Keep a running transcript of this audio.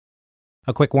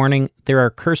A quick warning, there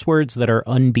are curse words that are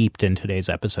unbeeped in today's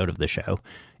episode of the show.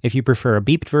 If you prefer a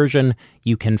beeped version,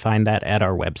 you can find that at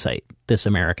our website,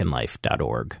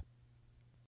 thisamericanlife.org.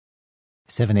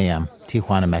 7 a.m.,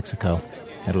 Tijuana, Mexico,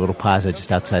 at a little plaza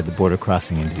just outside the border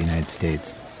crossing into the United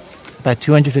States. About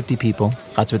 250 people,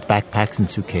 lots with backpacks and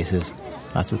suitcases,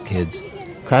 lots with kids,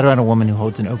 crowd around a woman who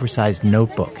holds an oversized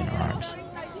notebook in her arms.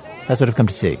 That's what I've come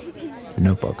to see, the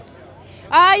notebook.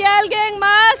 ¿Hay alguien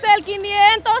más del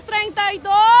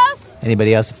 532?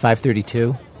 Anybody else at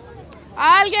 532?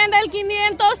 ¿Alguien del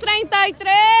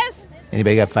 533?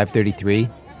 Anybody got 533?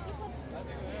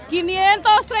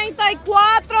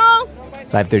 534?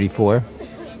 534?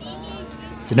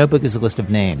 The notebook is a list of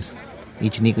names,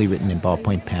 each neatly written in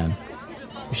ballpoint pen.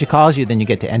 If she calls you, then you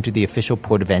get to enter the official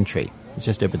port of entry. It's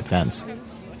just over the fence.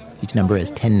 Each number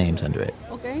has 10 names under it.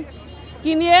 Okay.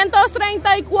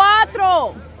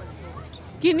 534.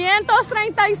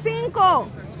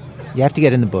 535. You have to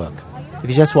get in the book. If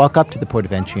you just walk up to the port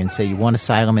of entry and say you want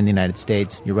asylum in the United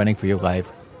States, you're running for your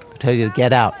life, they'll tell you to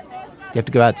get out. You have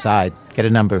to go outside, get a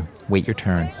number, wait your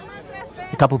turn.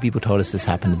 A couple people told us this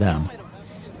happened to them.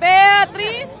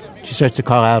 Beatriz. She starts to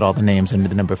call out all the names under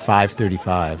the number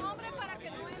 535.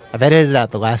 I've edited out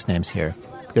the last names here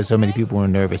because so many people were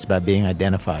nervous about being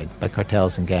identified by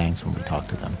cartels and gangs when we talked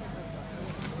to them.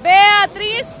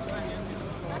 Beatriz.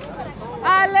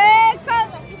 Alexa.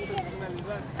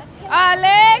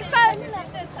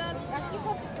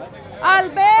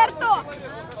 Alberto.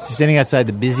 She's standing outside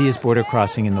the busiest border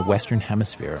crossing in the Western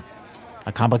Hemisphere,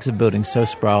 a complex of buildings so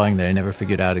sprawling that I never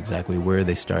figured out exactly where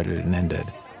they started and ended.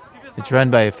 It's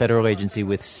run by a federal agency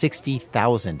with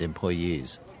 60,000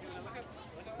 employees.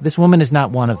 This woman is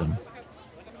not one of them.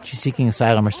 She's seeking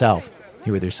asylum herself,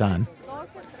 here with her son.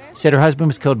 She said her husband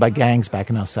was killed by gangs back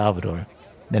in El Salvador.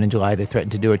 Then in July, they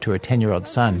threatened to do it to her 10-year-old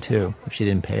son, too, if she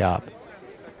didn't pay up.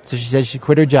 So she said she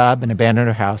quit her job and abandoned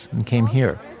her house and came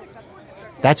here.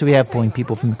 That's what we have pulling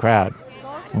people from the crowd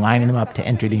and lining them up to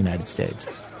enter the United States.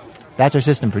 That's our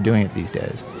system for doing it these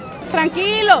days.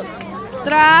 Tranquilos.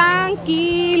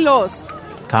 Tranquilos.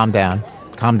 Calm down,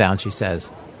 she says.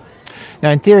 Now,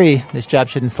 in theory, this job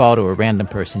shouldn't fall to a random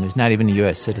person who's not even a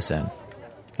U.S. citizen.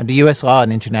 Under U.S. law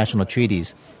and international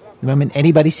treaties, the moment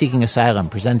anybody seeking asylum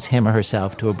presents him or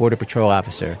herself to a Border Patrol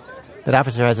officer, that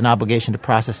officer has an obligation to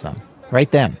process them, right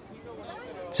then.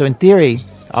 So in theory,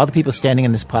 all the people standing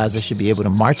in this plaza should be able to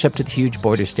march up to the huge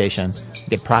border station and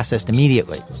get processed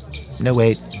immediately. No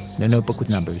wait, no notebook with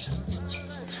numbers.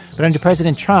 But under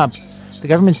President Trump, the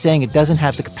government's saying it doesn't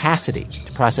have the capacity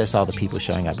to process all the people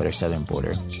showing up at our southern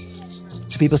border.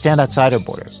 So people stand outside our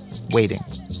border, waiting.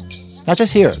 Not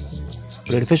just here,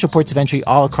 but at official ports of entry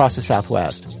all across the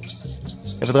Southwest.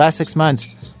 Over the last 6 months,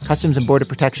 Customs and Border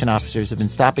Protection officers have been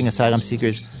stopping asylum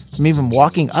seekers from even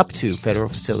walking up to federal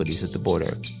facilities at the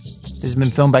border. This has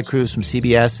been filmed by crews from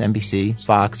CBS, NBC,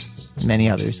 Fox, and many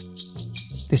others.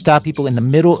 They stop people in the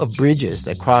middle of bridges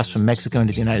that cross from Mexico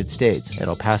into the United States at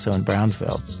El Paso and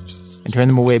Brownsville and turn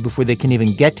them away before they can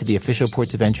even get to the official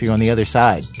ports of entry on the other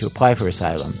side to apply for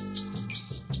asylum.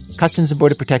 Customs and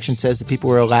Border Protection says that people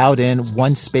are allowed in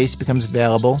once space becomes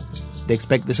available. They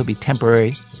expect this will be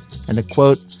temporary, and that,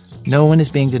 quote, no one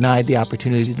is being denied the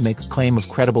opportunity to make a claim of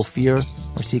credible fear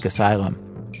or seek asylum.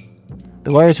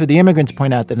 The lawyers for the immigrants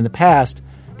point out that in the past,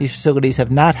 these facilities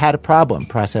have not had a problem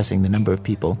processing the number of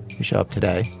people who show up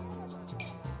today.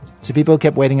 So people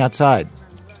kept waiting outside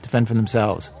to fend for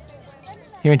themselves.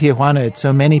 Here in Tijuana, it's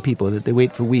so many people that they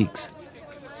wait for weeks.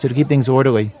 So to keep things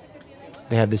orderly,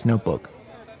 they have this notebook.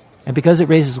 And because it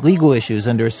raises legal issues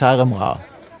under asylum law,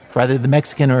 for either the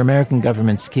Mexican or American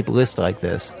governments to keep a list like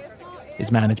this,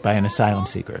 is managed by an asylum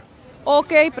seeker.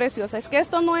 Okay, preciosa. Es que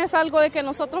esto no es algo de que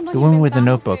nosotros nos The woman with the inventamos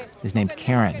notebook que... is named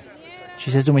Karen.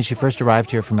 She says that when she first arrived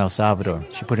here from El Salvador,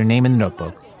 she put her name in the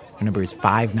notebook, her number is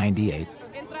 598,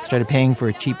 started paying for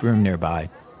a cheap room nearby,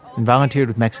 and volunteered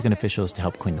with Mexican officials to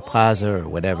help clean the plaza or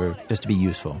whatever, just to be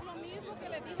useful.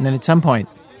 And then at some point,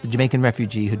 the Jamaican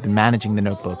refugee who'd been managing the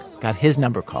notebook got his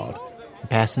number called and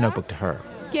passed the notebook to her.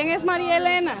 ¿Quién es María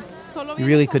Elena? You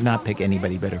really could not pick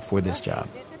anybody better for this job.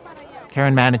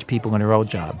 Karen managed people in her old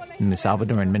job in the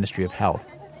Salvadoran Ministry of Health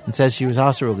and says she was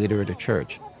also a leader at her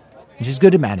church. And she's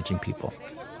good at managing people.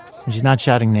 And she's not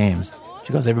shouting names.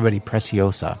 She calls everybody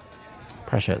Preciosa.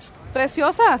 Precious.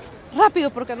 Preciosa.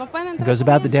 Rápido, porque no pueden entrar. And goes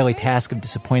about the daily task of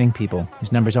disappointing people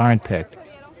whose numbers aren't picked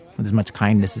with as much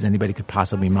kindness as anybody could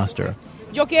possibly muster.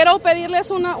 Yo quiero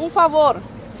pedirles un favor.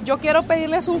 Yo quiero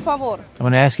pedirles un favor. I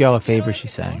want to ask you all a favor,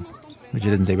 she's saying. But she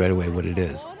doesn't say right away what it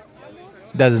is.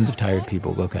 Dozens of tired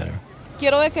people look at her.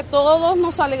 Quiero de que todos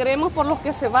nos alegremos por los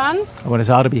que se van. I want us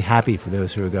all to be happy for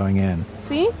those who are going in.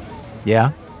 ¿Sí?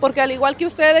 Yeah? porque al igual que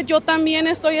ustedes, yo también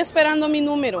estoy esperando mi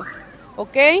número,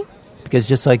 ¿ok? Because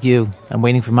just like you, I'm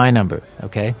waiting for my number,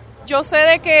 okay? Yo sé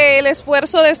de que el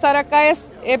esfuerzo de estar acá es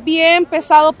bien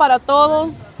pesado para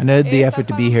todo. I know the effort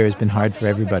to be here has been hard for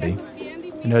everybody.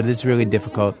 I know that it's really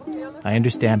difficult. I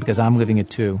understand because I'm living it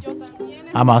too.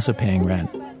 I'm also paying rent.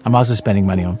 I'm also spending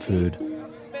money on food.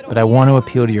 But I want to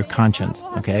appeal to your conscience,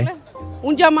 okay?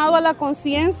 Un llamado a la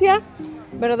conciencia,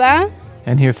 ¿verdad?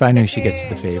 And here finally she gets to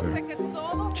the favor.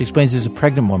 She explains there's a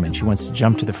pregnant woman she wants to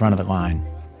jump to the front of the line.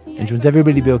 And she wants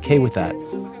everybody to be okay with that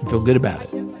and feel good about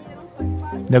it.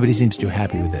 Nobody seems too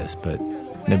happy with this, but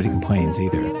nobody complains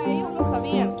either.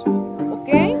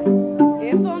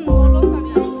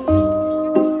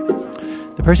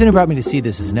 The person who brought me to see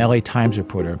this is an LA Times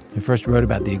reporter who first wrote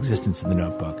about the existence of the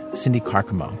Notebook, Cindy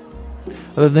Carcamo.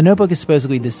 Although the Notebook is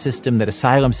supposedly this system that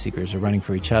asylum seekers are running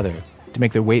for each other to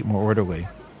make their wait more orderly,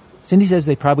 Cindy says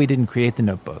they probably didn't create the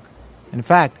Notebook. And in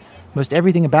fact, most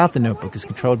everything about the Notebook is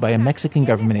controlled by a Mexican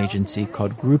government agency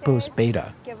called Grupo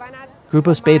Spedo.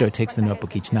 Grupo Spedo takes the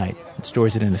Notebook each night and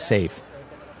stores it in a safe.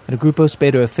 And a Grupo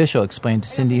Spedo official explained to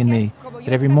Cindy and me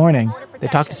that every morning they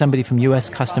talk to somebody from U.S.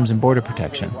 Customs and Border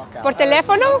Protection. Por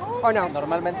teléfono or no?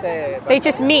 They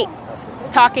just meet,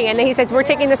 talking, and then he says, we're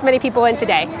taking this many people in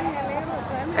today.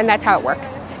 And that's how it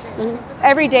works. Mm-hmm.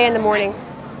 Every day in the morning,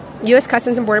 U.S.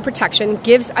 Customs and Border Protection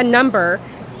gives a number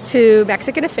to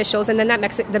Mexican officials, and then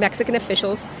the Mexican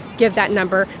officials give that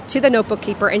number to the notebook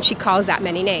keeper, and she calls that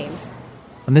many names.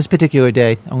 On this particular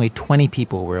day, only 20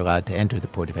 people were allowed to enter the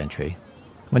port of entry.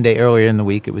 One day earlier in the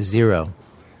week, it was 0.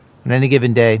 On any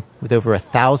given day, with over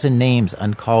 1,000 names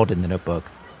uncalled in the notebook,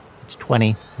 it's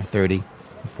 20 or 30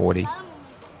 or 40.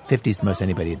 50 is the most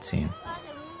anybody had seen.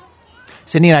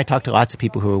 Cindy and I talked to lots of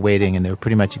people who were waiting, and they were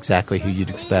pretty much exactly who you'd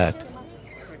expect.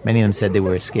 Many of them said they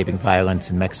were escaping violence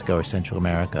in Mexico or Central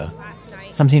America.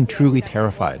 Some seemed truly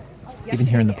terrified, even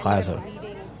here in the plaza.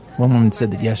 One woman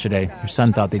said that yesterday her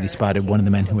son thought that he spotted one of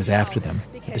the men who was after them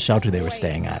at the shelter they were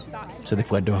staying at, so they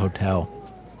fled to a hotel.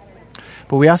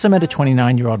 But we also met a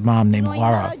 29-year-old mom named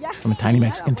Laura from a tiny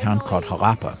Mexican town called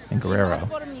Jalapa in Guerrero,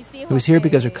 who was here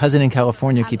because her cousin in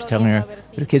California keeps telling her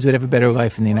that her kids would have a better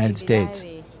life in the United States.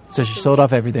 So she sold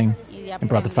off everything and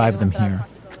brought the 5 of them here.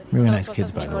 Really nice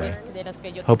kids, by the way,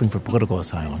 hoping for political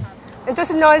asylum.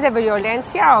 Entonces no es de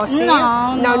violencia, o sí?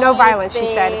 No violence, she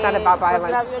said. It's not about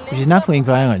violence. If she's not fleeing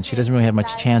violence, she doesn't really have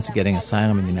much chance of getting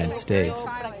asylum in the United States.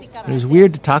 But it was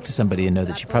weird to talk to somebody and know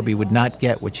that she probably would not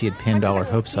get what she had pinned all her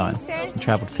hopes on and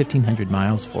traveled 1,500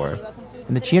 miles for.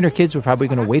 And that she and her kids were probably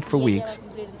going to wait for weeks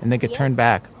and then get turned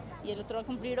back.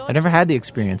 I never had the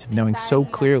experience of knowing so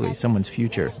clearly someone's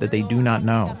future that they do not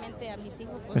know.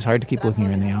 It was hard to keep looking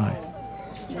her in the eye.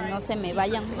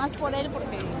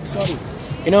 Sorry.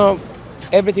 You know,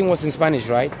 everything was in Spanish,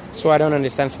 right? So I don't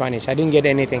understand Spanish. I didn't get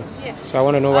anything. So I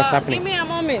want to know what's happening. Give me a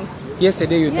moment.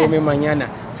 Yesterday you told me mañana.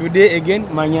 Today again,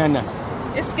 mañana.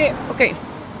 Okay.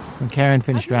 When Karen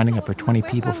finished rounding up her 20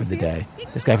 people for the day,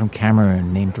 this guy from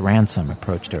Cameroon named Ransom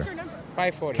approached her.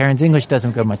 5:40. Karen's English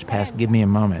doesn't go much past give me a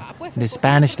moment, and his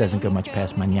Spanish doesn't go much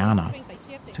past mañana.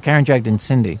 So Karen dragged in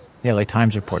Cindy, the LA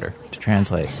Times reporter, to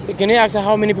translate. Can you ask her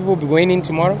how many people will be going in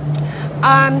tomorrow?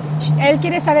 Él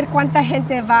quiere saber cuánta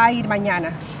gente va a ir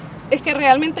mañana. Es que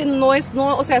realmente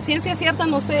o sea, ciencia cierta,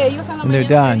 no sé, ellos a la When they're mañana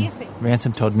done, me dicen.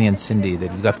 Ransom told me and Cindy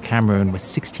that he left Cameroon with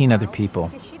 16 other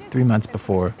people 3 months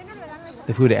before.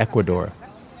 They flew to Ecuador,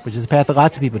 which is a path that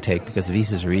lots of people take because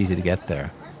visas are easy to get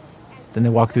there. Then they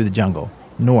walked through the jungle,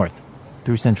 north,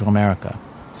 through Central America,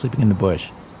 sleeping in the bush,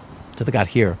 till they got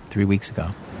here 3 weeks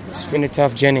ago. It's been a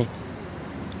tough journey.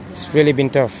 It's really been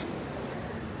tough.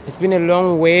 It's been a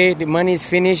long way. The money is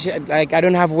finished. Like, I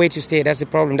don't have a way to stay. That's the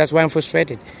problem. That's why I'm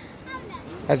frustrated.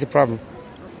 That's the problem.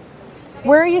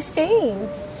 Where are you staying?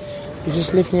 We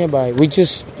just live nearby. We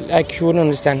just, like, you wouldn't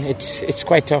understand. It's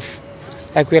quite tough.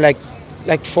 Like, we're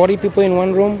like 40 people in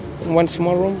one room, in one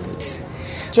small room. It's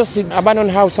just an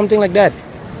abandoned house, something like that.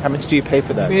 How much do you pay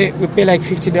for that? We pay like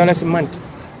 $50 a month.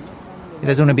 He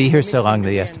doesn't want to be here so long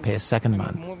that he has to pay a second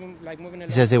month.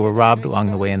 He says they were robbed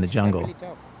along the way in the jungle.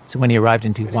 So when he arrived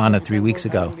in Tijuana 3 weeks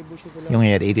ago, he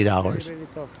only had $80.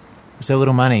 For so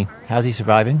little money, how's he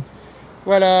surviving?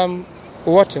 Well,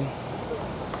 water.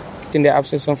 In the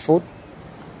absence of food.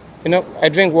 You know, I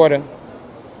drink water.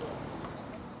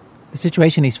 The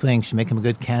situation he's fleeing should make him a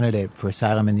good candidate for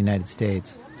asylum in the United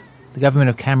States. The government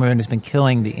of Cameroon has been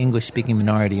killing the English-speaking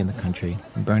minority in the country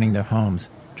and burning their homes,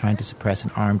 trying to suppress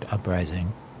an armed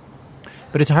uprising.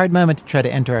 But it's a hard moment to try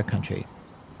to enter our country.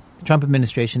 The Trump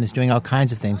administration is doing all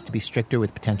kinds of things to be stricter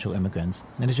with potential immigrants.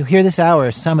 And as you'll hear this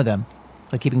hour, some of them,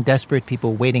 like keeping desperate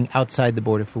people waiting outside the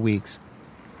border for weeks.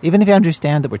 Even if you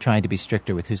understand that we're trying to be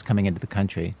stricter with who's coming into the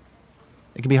country,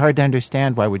 it can be hard to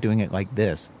understand why we're doing it like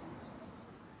this.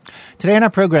 Today on our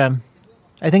program,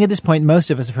 I think at this point most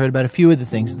of us have heard about a few of the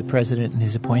things that the president and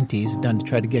his appointees have done to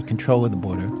try to get control of the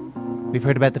border. We've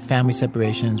heard about the family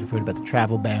separations, we've heard about the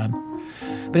travel ban.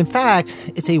 But in fact,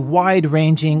 it's a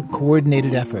wide-ranging,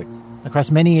 coordinated effort across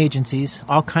many agencies,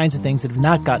 all kinds of things that have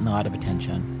not gotten a lot of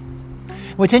attention.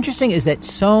 What's interesting is that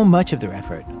so much of their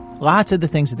effort, lots of the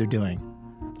things that they're doing,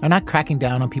 are not cracking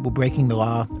down on people breaking the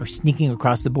law or sneaking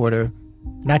across the border.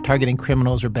 They're not targeting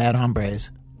criminals or bad hombres.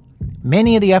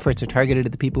 Many of the efforts are targeted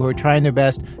at the people who are trying their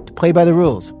best to play by the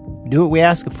rules, do what we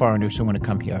ask of foreigners who want to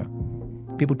come here.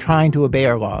 People trying to obey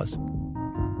our laws.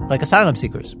 Like asylum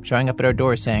seekers showing up at our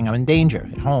doors saying, I'm in danger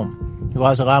at home. Your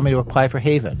laws allow me to apply for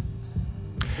haven.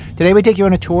 Today we take you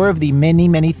on a tour of the many,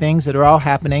 many things that are all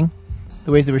happening,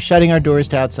 the ways that we're shutting our doors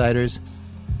to outsiders.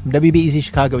 From WBEZ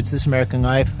Chicago, it's This American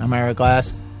Life. I'm Ira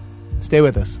Glass. Stay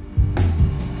with us.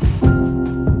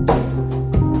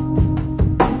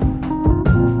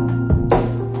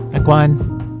 Act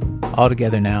 1, all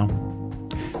together now.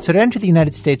 So to enter the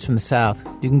United States from the south,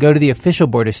 you can go to the official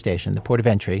border station, the port of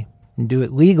entry, and do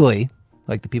it legally,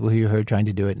 like the people who you heard trying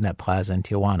to do it in that plaza in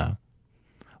Tijuana.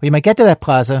 Or you might get to that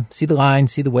plaza, see the line,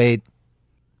 see the wait,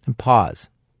 and pause.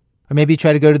 Or maybe you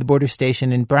try to go to the border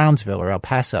station in Brownsville or El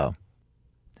Paso.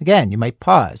 Again, you might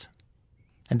pause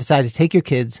and decide to take your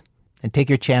kids and take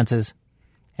your chances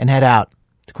and head out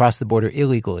to cross the border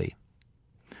illegally.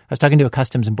 I was talking to a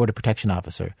Customs and Border Protection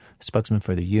officer, a spokesman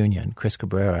for the union, Chris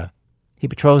Cabrera. He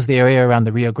patrols the area around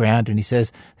the Rio Grande, and he says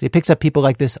that he picks up people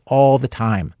like this all the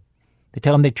time. They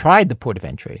tell him they tried the port of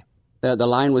entry. The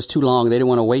line was too long. They didn't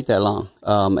want to wait that long.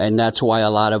 And that's why a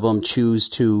lot of them choose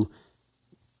to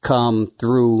come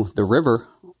through the river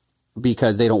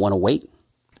because they don't want to wait.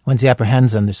 Once he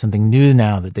apprehends them, there's something new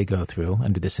now that they go through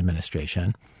under this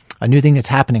administration. A new thing that's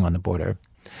happening on the border.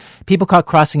 People caught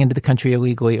crossing into the country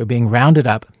illegally are being rounded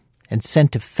up and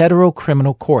sent to federal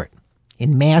criminal court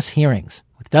in mass hearings,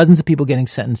 with dozens of people getting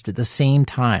sentenced at the same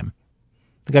time.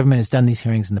 The government has done these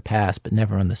hearings in the past, but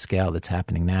never on the scale that's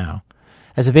happening now.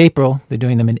 As of April, they're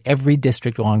doing them in every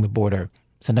district along the border,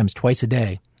 sometimes twice a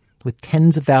day, with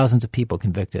tens of thousands of people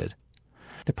convicted.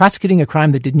 They're prosecuting a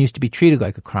crime that didn't used to be treated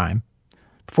like a crime.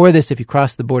 Before this, if you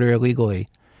crossed the border illegally,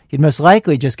 you'd most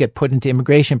likely just get put into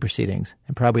immigration proceedings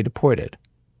and probably deported.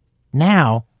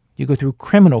 Now, you go through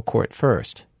criminal court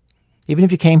first, even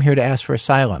if you came here to ask for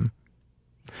asylum.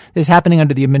 This is happening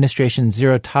under the administration's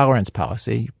zero-tolerance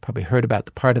policy. You probably heard about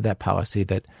the part of that policy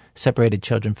that separated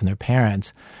children from their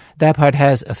parents. That part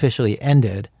has officially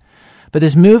ended. But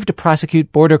this move to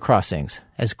prosecute border crossings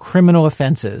as criminal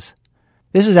offenses,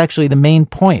 this was actually the main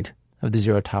point of the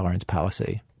zero-tolerance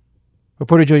policy.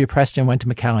 Reporter Julia Preston went to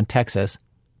McAllen, Texas,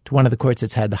 to one of the courts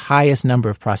that's had the highest number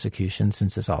of prosecutions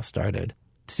since this all started,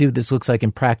 to see what this looks like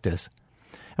in practice.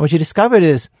 And what she discovered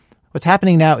is what's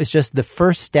happening now is just the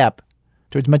first step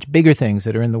towards much bigger things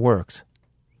that are in the works.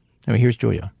 Now, here's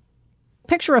Julia.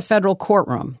 Picture a federal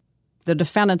courtroom. The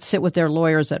defendants sit with their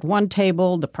lawyers at one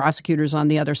table, the prosecutors on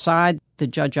the other side, the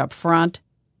judge up front.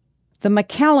 The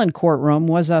McAllen courtroom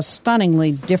was a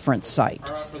stunningly different sight.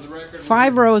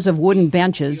 5 rows of wooden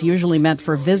benches, usually meant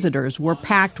for visitors, were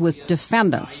packed with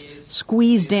defendants,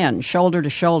 squeezed in, shoulder to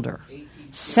shoulder.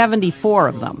 74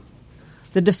 of them.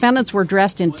 The defendants were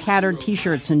dressed in tattered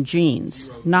T-shirts and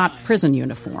jeans, not prison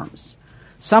uniforms.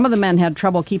 Some of the men had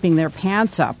trouble keeping their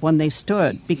pants up when they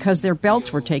stood because their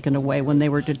belts were taken away when they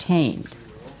were detained.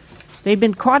 They'd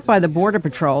been caught by the Border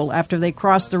Patrol after they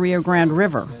crossed the Rio Grande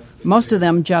River, most of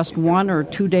them just 1 or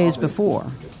 2 days before.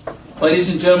 Ladies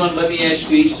and gentlemen, let me ask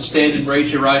you each to stand and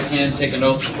raise your right hand and take an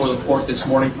oath before the court this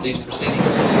morning for these proceedings.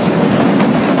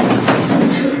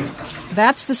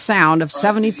 That's the sound of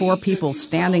 74 people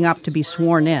standing up to be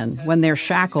sworn in when they're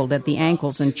shackled at the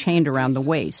ankles and chained around the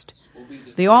waist.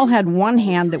 They all had one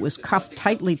hand that was cuffed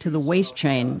tightly to the waist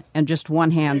chain and just one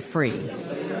hand free.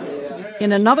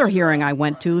 In another hearing I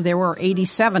went to, there were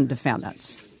 87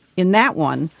 defendants. In that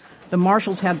one, the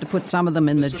marshals had to put some of them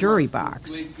in the jury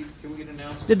box.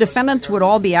 The defendants would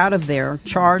all be out of there,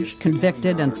 charged,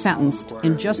 convicted, and sentenced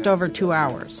in just over 2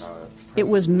 hours. It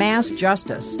was mass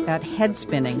justice at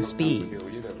head-spinning speed.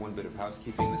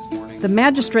 The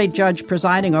magistrate judge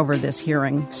presiding over this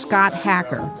hearing, Scott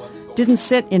Hacker, didn't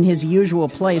sit in his usual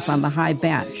place on the high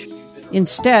bench.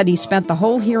 Instead, he spent the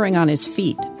whole hearing on his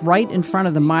feet, right in front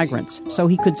of the migrants, so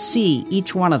he could see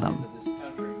each one of them.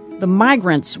 The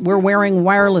migrants were wearing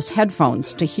wireless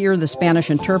headphones to hear the Spanish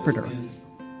interpreter.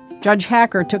 Judge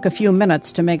Hacker took a few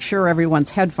minutes to make sure everyone's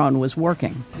headphone was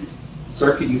working.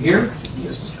 Sir, can you hear?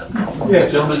 Yes. Yeah.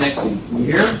 Gentleman next to you, can you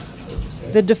hear?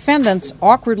 The defendants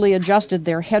awkwardly adjusted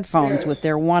their headphones with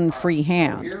their one free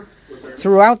hand.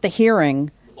 Throughout the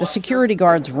hearing, the security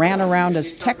guards ran around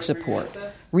as tech support,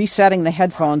 resetting the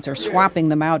headphones or swapping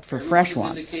them out for fresh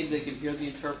ones.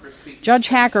 Judge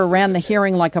Hacker ran the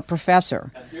hearing like a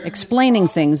professor, explaining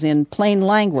things in plain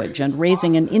language and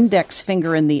raising an index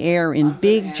finger in the air in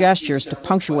big gestures to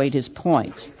punctuate his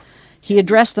points. He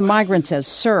addressed the migrants as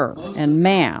sir and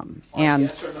ma'am and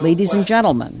ladies and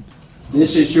gentlemen.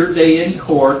 This is your day in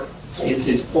court. It's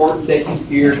important that you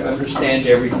hear to understand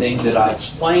everything that I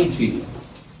explained to you.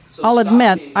 I'll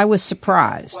admit I was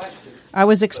surprised. I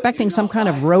was expecting some kind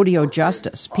of rodeo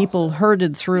justice, people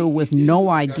herded through with no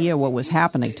idea what was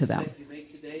happening to them.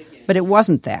 But it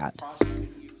wasn't that.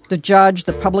 The judge,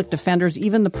 the public defenders,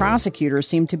 even the prosecutor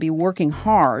seemed to be working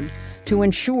hard to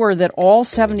ensure that all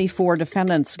 74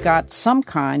 defendants got some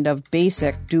kind of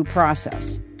basic due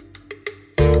process.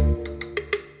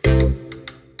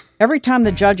 Every time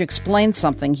the judge explained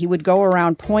something, he would go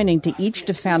around pointing to each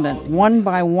defendant one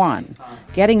by one,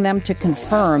 getting them to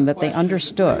confirm that they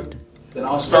understood. Then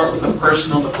I'll start with the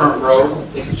person on the front row.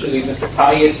 It should be Mr.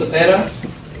 Calle Cepeda.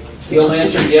 He'll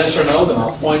answer yes or no. Then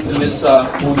I'll point to Ms.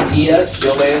 Mundia.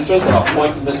 She'll answer. Then I'll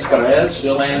point to Ms. Perez.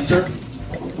 She'll answer.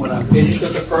 When I'm finished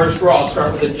with the first row, I'll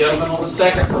start with the gentleman on the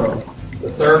second row,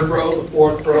 the third row, the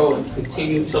fourth row, and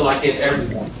continue until I get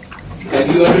everyone.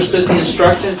 Have you understood the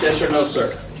instructions? Yes or no,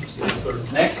 sir?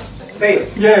 Next. Say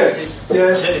it. Yeah.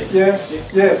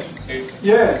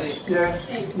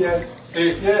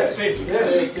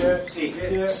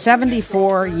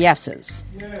 74 yeses.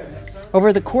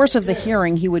 Over the course of the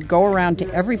hearing, he would go around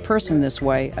to every person this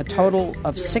way a total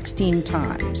of 16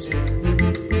 times.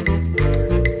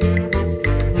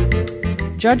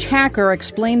 Judge Hacker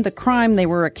explained the crime they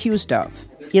were accused of,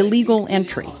 illegal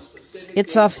entry.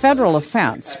 It's a federal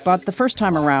offense, but the first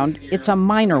time around, it's a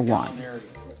minor one,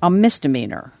 a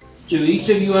misdemeanor. Do each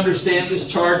of you understand this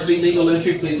charge of illegal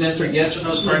entry? Please answer yes or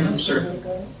no, sir.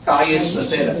 Calle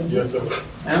Cepeda. Yes, sir.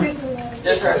 Huh?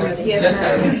 Yes, sir. Yes,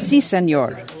 sir. Si,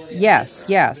 senor.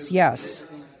 Yes.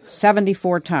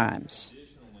 74 times.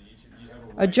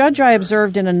 A judge I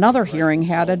observed in another hearing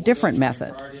had a different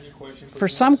method. For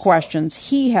some questions,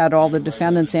 he had all the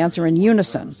defendants answer in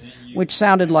unison, which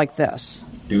sounded like this.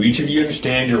 Do each of you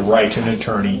understand your right to an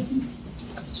attorney?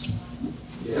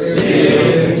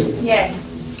 Yes.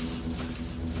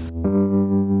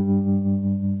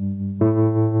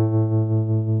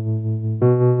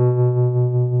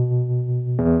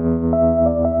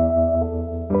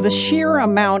 The sheer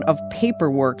amount of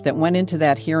paperwork that went into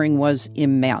that hearing was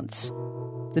immense.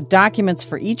 The documents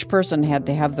for each person had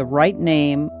to have the right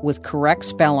name with correct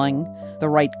spelling, the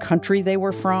right country they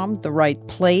were from, the right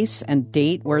place and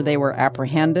date where they were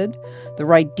apprehended, the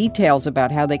right details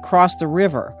about how they crossed the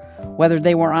river, whether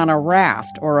they were on a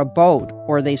raft or a boat,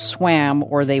 or they swam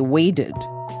or they waded.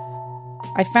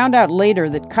 I found out later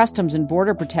that Customs and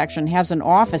Border Protection has an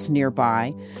office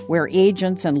nearby where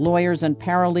agents and lawyers and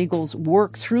paralegals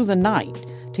work through the night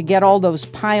to get all those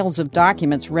piles of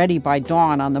documents ready by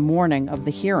dawn on the morning of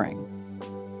the hearing.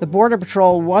 The Border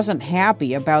Patrol wasn't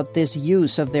happy about this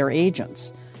use of their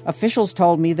agents. Officials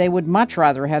told me they would much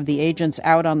rather have the agents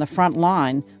out on the front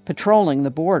line patrolling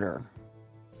the border.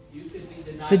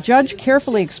 The judge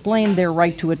carefully explained their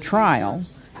right to a trial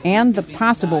and the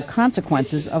possible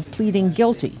consequences of pleading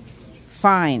guilty: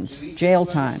 fines, jail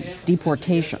time,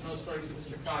 deportation.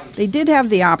 They did have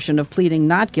the option of pleading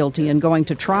not guilty and going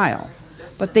to trial,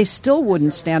 but they still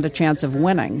wouldn't stand a chance of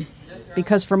winning,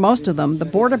 because for most of them, the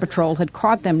Border Patrol had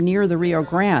caught them near the Rio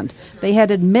Grande. They had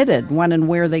admitted when and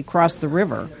where they crossed the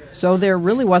river, so there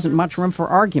really wasn't much room for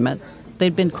argument.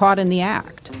 They'd been caught in the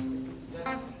act.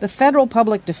 The federal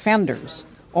public defenders,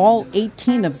 all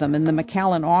 18 of them in the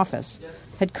McAllen office,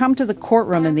 had come to the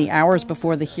courtroom in the hours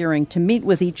before the hearing to meet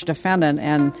with each defendant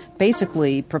and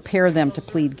basically prepare them to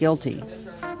plead guilty.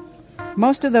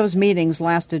 Most of those meetings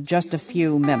lasted just a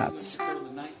few minutes.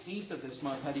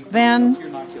 Then,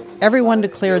 everyone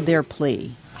declared their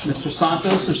plea. Mr.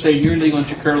 Santos, they're saying you're legal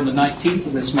entry occurred on the 19th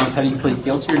of this month. How do you plead,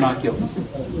 guilty or not guilty?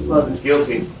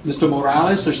 Guilty. Mr.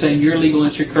 Morales, they're saying your legal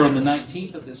entry occurred on the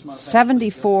 19th of this month.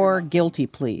 74 guilty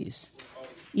pleas.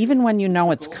 Even when you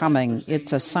know it's coming,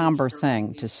 it's a somber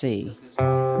thing to see.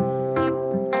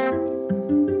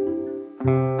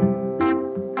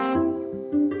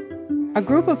 A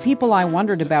group of people I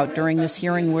wondered about during this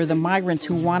hearing were the migrants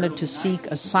who wanted to seek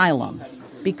asylum,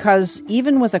 because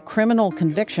even with a criminal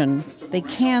conviction, they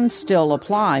can still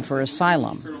apply for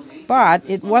asylum. But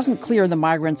it wasn't clear the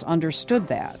migrants understood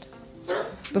that.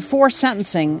 Before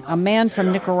sentencing, a man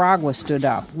from Nicaragua stood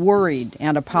up, worried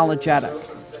and apologetic.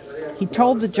 He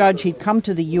told the judge he'd come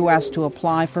to the U.S. to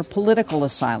apply for political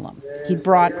asylum. He'd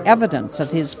brought evidence of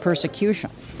his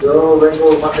persecution.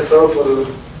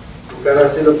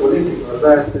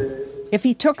 If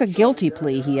he took a guilty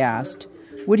plea, he asked,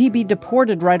 would he be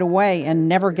deported right away and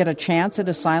never get a chance at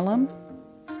asylum?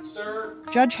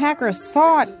 Judge Hacker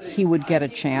thought he would get a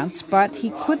chance, but he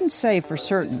couldn't say for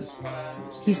certain.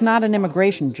 He's not an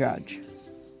immigration judge.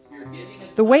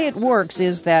 The way it works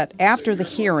is that after the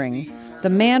hearing, the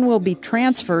man will be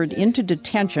transferred into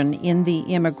detention in the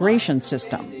immigration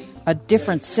system, a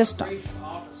different system.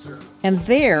 And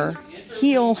there,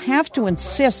 he'll have to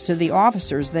insist to the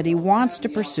officers that he wants to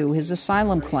pursue his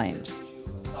asylum claims.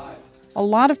 A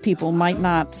lot of people might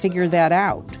not figure that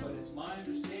out.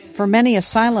 For many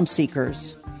asylum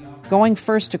seekers, going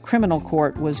first to criminal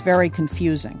court was very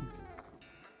confusing.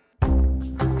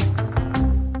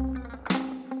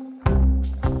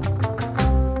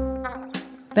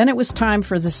 Then it was time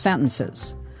for the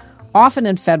sentences. Often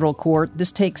in federal court,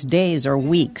 this takes days or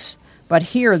weeks, but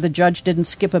here the judge didn't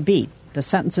skip a beat. The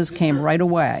sentences came right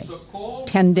away.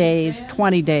 10 days,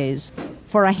 20 days,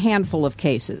 for a handful of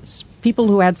cases. People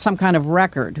who had some kind of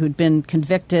record, who'd been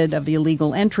convicted of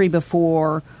illegal entry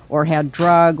before, or had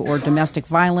drug or domestic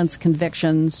violence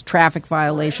convictions, traffic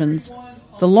violations.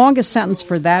 The longest sentence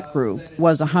for that group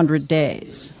was 100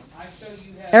 days.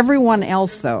 Everyone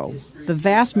else, though, the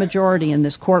vast majority in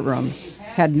this courtroom,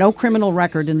 had no criminal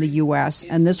record in the U.S.,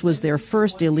 and this was their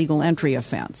first illegal entry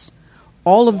offense.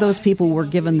 All of those people were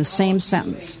given the same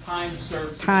sentence,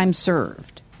 time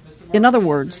served. In other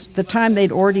words, the time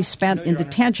they'd already spent in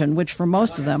detention, which for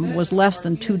most of them was less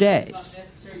than 2 days.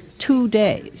 2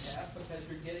 days.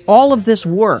 All of this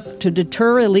work to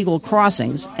deter illegal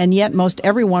crossings, and yet most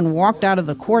everyone walked out of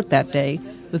the court that day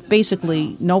with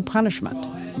basically no punishment.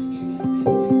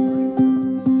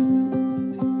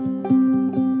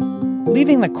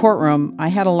 Leaving the courtroom, I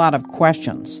had a lot of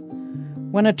questions.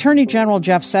 When Attorney General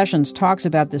Jeff Sessions talks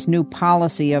about this new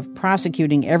policy of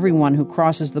prosecuting everyone who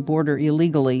crosses the border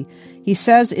illegally, he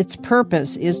says its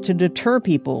purpose is to deter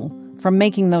people from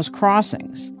making those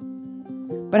crossings.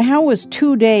 But how was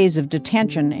 2 days of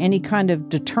detention any kind of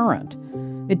deterrent?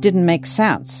 It didn't make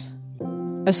sense.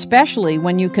 Especially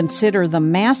when you consider the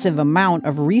massive amount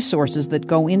of resources that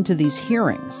go into these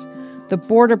hearings. The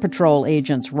Border Patrol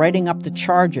agents writing up the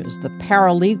charges, the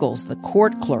paralegals, the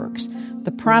court clerks,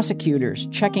 the prosecutors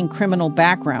checking criminal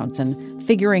backgrounds and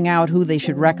figuring out who they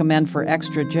should recommend for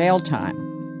extra jail time.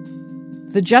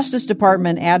 The Justice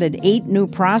Department added 8 new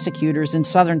prosecutors in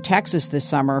southern Texas this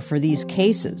summer for these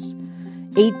cases.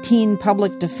 18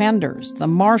 public defenders, the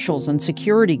marshals and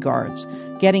security guards,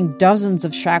 getting dozens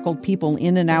of shackled people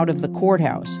in and out of the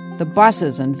courthouse, the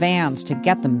buses and vans to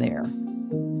get them there.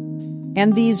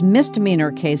 And these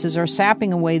misdemeanor cases are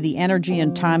sapping away the energy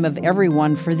and time of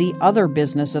everyone for the other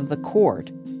business of the court,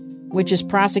 which is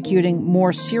prosecuting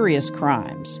more serious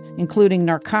crimes, including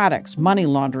narcotics, money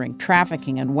laundering,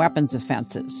 trafficking, and weapons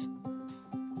offenses.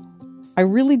 I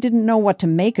really didn't know what to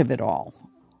make of it all,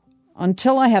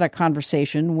 until I had a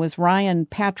conversation with Ryan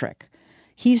Patrick.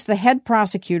 He's the head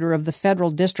prosecutor of the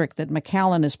federal district that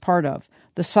McAllen is part of,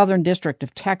 the Southern District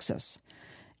of Texas.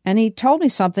 And he told me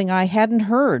something I hadn't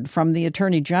heard from the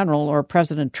Attorney General or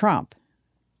President Trump.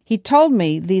 He told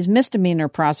me these misdemeanor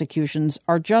prosecutions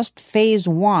are just phase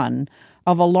 1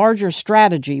 of a larger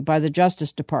strategy by the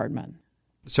Justice Department.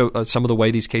 So some of the way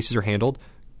these cases are handled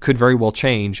could very well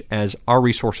change as our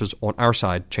resources on our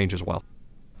side change as well.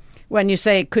 When you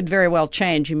say it could very well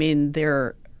change, you mean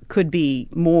there could be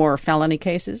more felony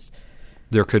cases?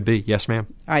 There could be, yes, ma'am.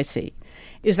 I see.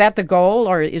 Is that the goal,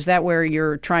 or is that where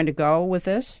you're trying to go with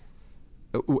this?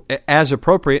 As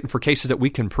appropriate, and for cases that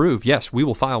we can prove, yes, we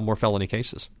will file more felony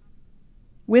cases.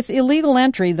 With illegal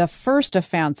entry, the first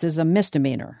offense is a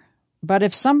misdemeanor. But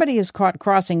if somebody is caught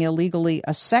crossing illegally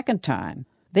a second time,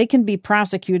 they can be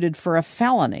prosecuted for a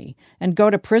felony and go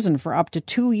to prison for up to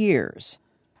 2 years.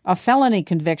 A felony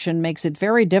conviction makes it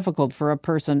very difficult for a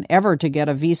person ever to get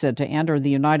a visa to enter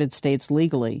the United States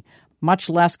legally, much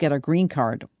less get a green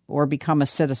card or become a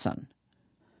citizen.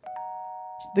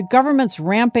 The government's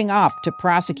ramping up to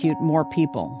prosecute more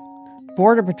people.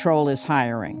 Border Patrol is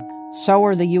hiring. So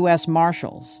are the U.S.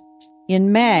 Marshals.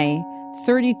 In May,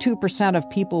 32% of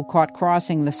people caught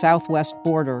crossing the southwest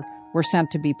border were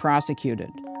sent to be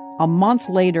prosecuted. A month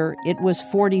later, it was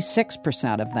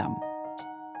 46% of them.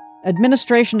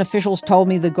 Administration officials told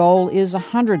me the goal is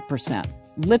 100%,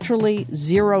 literally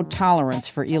zero tolerance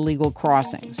for illegal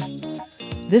crossings.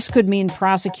 This could mean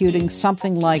prosecuting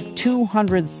something like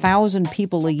 200,000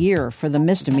 people a year for the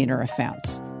misdemeanor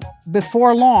offense.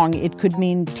 Before long, it could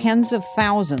mean tens of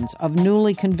thousands of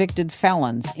newly convicted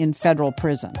felons in federal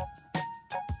prison.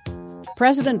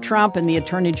 President Trump and the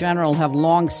Attorney General have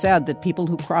long said that people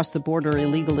who cross the border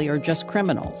illegally are just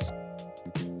criminals.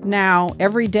 Now,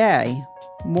 every day,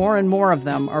 more and more of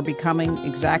them are becoming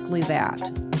exactly that.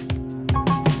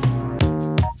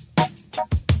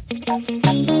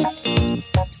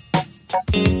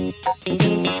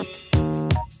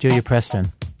 Julia Preston.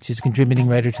 She's a contributing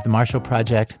writer to the Marshall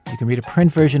Project. You can read a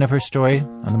print version of her story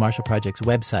on the Marshall Project's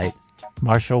website,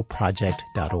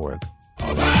 marshallproject.org.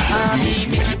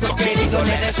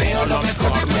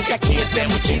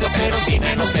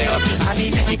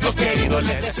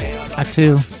 Act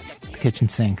 2, the kitchen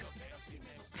sink.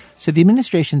 So the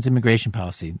administration's immigration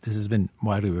policy, this has been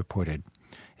widely reported,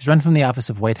 is run from the office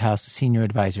of White House Senior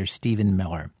Advisor Stephen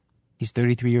Miller. He's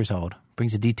 33 years old,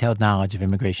 brings a detailed knowledge of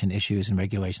immigration issues and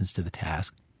regulations to the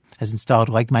task, has installed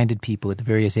like-minded people at the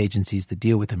various agencies that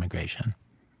deal with immigration.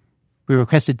 We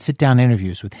requested sit-down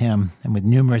interviews with him and with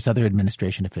numerous other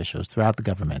administration officials throughout the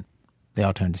government. They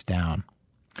all turned us down.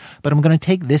 But I'm going to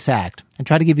take this act and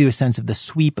try to give you a sense of the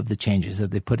sweep of the changes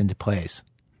that they put into place,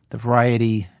 the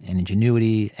variety and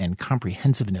ingenuity and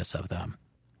comprehensiveness of them.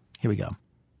 Here we go.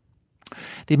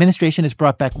 The administration has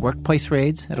brought back workplace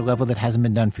raids at a level that hasn't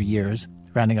been done for years,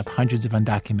 rounding up hundreds of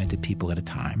undocumented people at a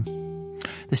time.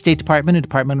 The State Department and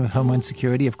Department of Homeland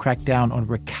Security have cracked down on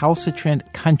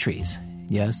recalcitrant countries.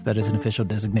 Yes, that is an official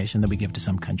designation that we give to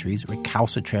some countries,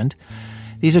 recalcitrant.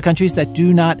 These are countries that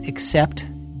do not accept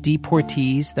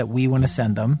deportees that we want to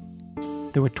send them.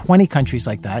 There were 20 countries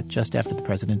like that just after the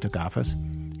president took office.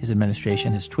 His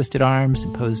administration has twisted arms,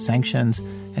 imposed sanctions,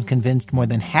 and convinced more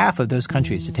than half of those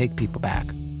countries to take people back,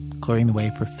 clearing the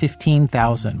way for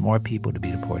 15,000 more people to be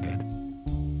deported.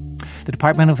 The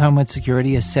Department of Homeland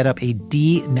Security has set up a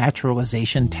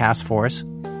denaturalization task force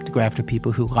to go after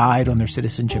people who lied on their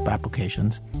citizenship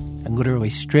applications and literally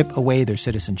strip away their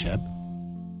citizenship.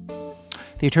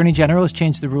 The Attorney General has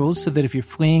changed the rules so that if you're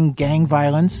fleeing gang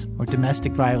violence or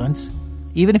domestic violence,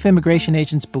 even if immigration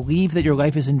agents believe that your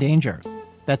life is in danger,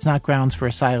 that's not grounds for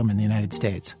asylum in the United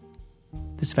States.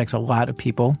 This affects a lot of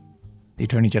people. The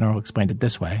Attorney General explained it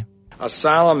this way.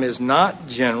 Asylum is not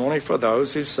generally for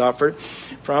those who suffered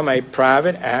from a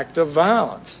private act of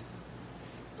violence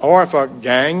or if a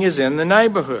gang is in the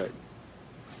neighborhood.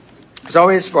 So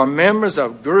it's for members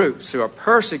of groups who are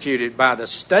persecuted by the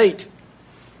state.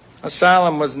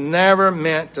 Asylum was never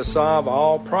meant to solve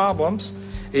all problems,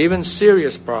 even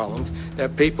serious problems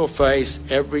that people face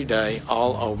every day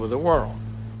all over the world.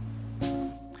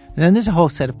 And then there's a whole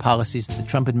set of policies that the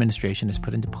Trump administration has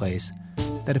put into place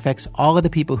that affects all of the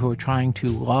people who are trying to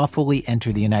lawfully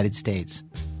enter the United States,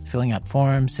 filling out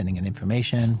forms, sending in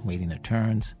information, waiting their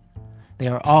turns. They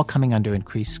are all coming under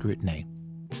increased scrutiny.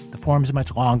 The forms are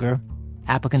much longer.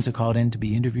 Applicants are called in to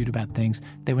be interviewed about things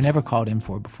they were never called in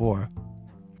for before.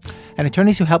 And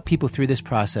attorneys who help people through this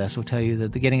process will tell you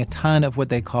that they're getting a ton of what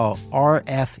they call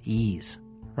RFEs,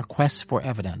 requests for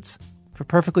evidence, for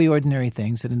perfectly ordinary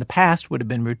things that in the past would have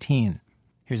been routine.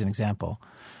 Here's an example.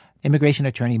 Immigration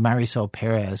attorney Marisol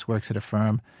Perez works at a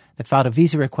firm that filed a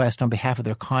visa request on behalf of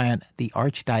their client, the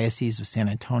Archdiocese of San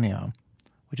Antonio,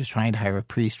 which is trying to hire a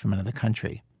priest from another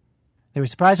country. They were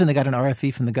surprised when they got an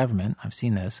RFE from the government, I've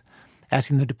seen this,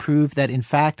 asking them to prove that, in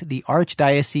fact, the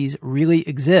Archdiocese really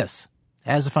exists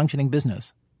as a functioning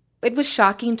business. It was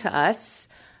shocking to us.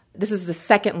 This is the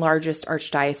second largest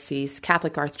archdiocese,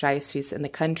 Catholic archdiocese in the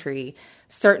country.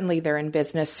 Certainly they're in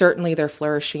business. Certainly they're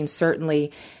flourishing.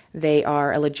 Certainly they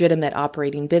are a legitimate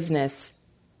operating business.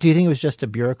 Do you think it was just a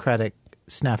bureaucratic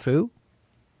snafu?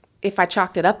 If I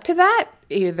chalked it up to that,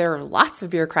 there are lots of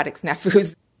bureaucratic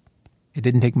snafus. It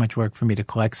didn't take much work for me to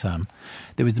collect some.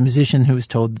 There was the musician who was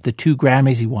told that the 2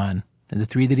 Grammys he won and the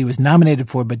 3 that he was nominated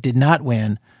for but did not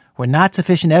win were not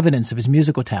sufficient evidence of his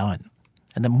musical talent,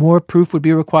 and that more proof would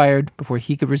be required before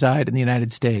he could reside in the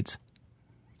United States.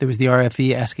 There was the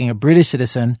RFE asking a British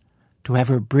citizen to have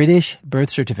her British birth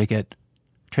certificate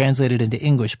translated into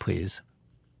English, please.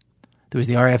 There was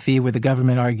the RFE where the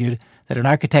government argued that an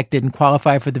architect didn't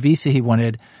qualify for the visa he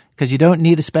wanted because you don't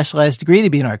need a specialized degree to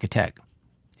be an architect,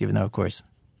 even though, of course,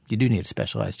 you do need a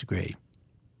specialized degree.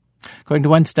 According to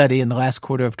one study, in the last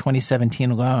quarter of 2017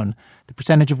 alone, the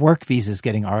percentage of work visas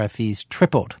getting RFEs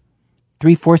tripled.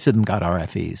 3/4 of them got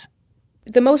RFEs.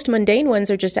 The most mundane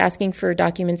ones are just asking for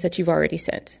documents that you've already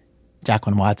sent.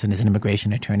 Jacqueline Watson is an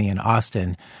immigration attorney in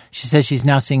Austin. She says she's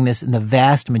now seeing this in the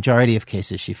vast majority of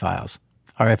cases she files.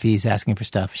 RFEs asking for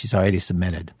stuff she's already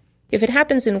submitted. If it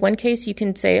happens in one case, you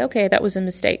can say, okay, that was a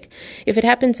mistake. If it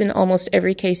happens in almost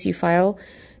every case you file,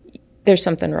 there's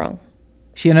something wrong.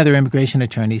 She and other immigration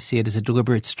attorneys see it as a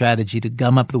deliberate strategy to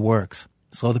gum up the works,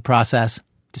 slow the process,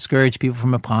 discourage people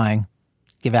from applying,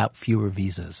 give out fewer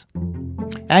visas.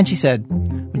 And she said,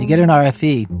 when you get an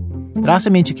RFE, it also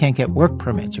means you can't get work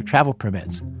permits or travel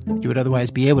permits you would otherwise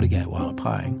be able to get while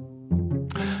applying.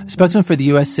 A spokesman for the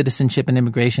U.S. Citizenship and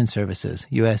Immigration Services,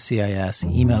 USCIS,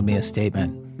 emailed me a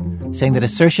statement saying that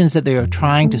assertions that they are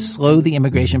trying to slow the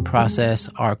immigration process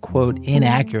are, quote,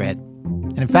 inaccurate.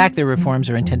 And in fact, their reforms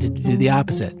are intended to do the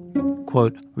opposite.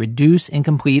 Quote, reduce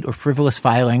incomplete or frivolous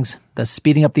filings, thus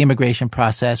speeding up the immigration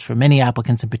process for many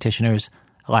applicants and petitioners,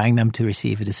 allowing them to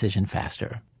receive a decision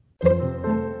faster.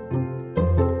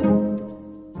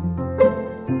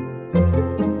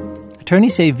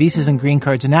 Attorneys say visas and green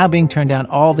cards are now being turned down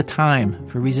all the time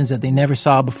for reasons that they never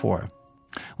saw before.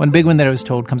 One big one that I was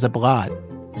told comes up a lot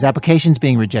is applications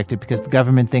being rejected because the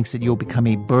government thinks that you'll become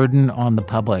a burden on the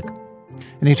public.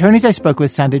 And the attorneys I spoke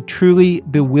with sounded truly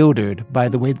bewildered by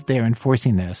the way that they are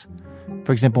enforcing this.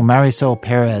 For example, Marisol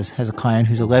Perez has a client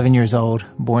who's 11 years old,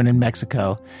 born in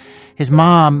Mexico. His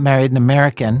mom married an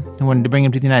American who wanted to bring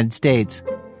him to the United States.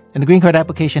 And the green card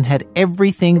application had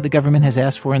everything the government has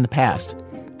asked for in the past.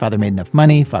 Father made enough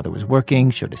money, father was working,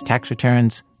 showed his tax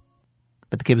returns.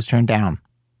 But the kid was turned down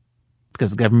because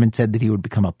the government said that he would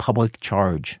become a public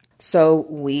charge. So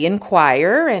we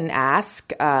inquire and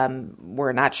ask,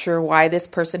 we're not sure why this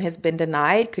person has been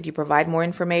denied. Could you provide more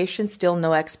information? Still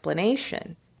no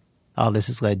explanation. All this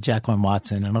has led Jacqueline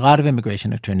Watson and a lot of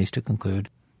immigration attorneys to conclude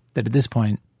that at this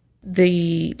point,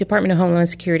 the Department of Homeland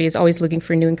Security is always looking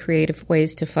for new and creative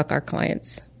ways to fuck our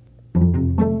clients.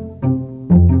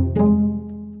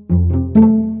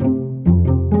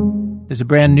 There's a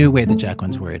brand new way that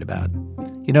Jacqueline's worried about.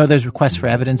 You know those requests for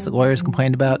evidence that lawyers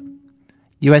complained about?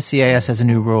 USCIS has a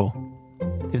new rule.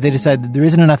 If they decide that there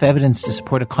isn't enough evidence to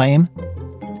support a claim,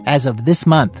 as of this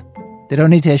month, they don't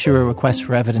need to issue a request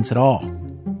for evidence at all.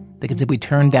 They can simply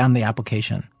turn down the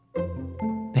application.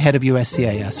 The head of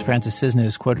USCIS, Francis Cisna,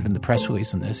 is quoted in the press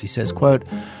release on this. He says, quote,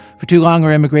 for too long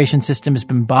our immigration system has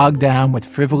been bogged down with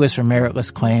frivolous or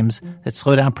meritless claims that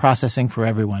slow down processing for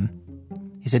everyone.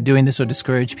 He said doing this will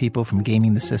discourage people from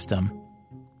gaming the system.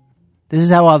 This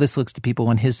is how all this looks to people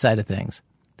on his side of things,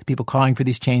 the people calling for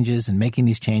these changes and making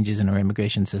these changes in our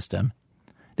immigration system.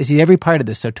 They see every part of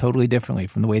this so totally differently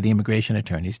from the way the immigration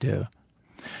attorneys do.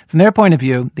 From their point of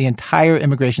view, the entire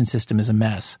immigration system is a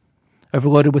mess,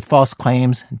 overloaded with false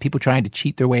claims and people trying to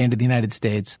cheat their way into the United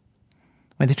States.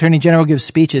 When the Attorney General gives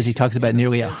speeches, he talks about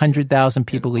nearly 100,000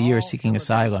 people a year seeking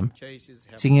asylum.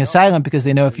 Seeking asylum because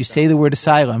they know if you say the word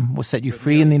asylum, will set you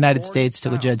free in the United States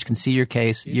till a judge can see your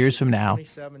case years from now.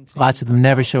 Lots of them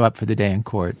never show up for the day in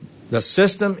court. The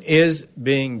system is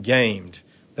being gamed.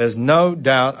 There's no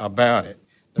doubt about it.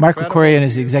 Mark Krikorian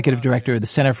is the executive director of the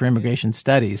Center for Immigration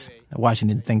Studies, a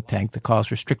Washington think tank that calls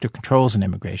for stricter controls on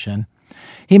immigration.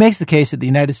 He makes the case that the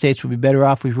United States would be better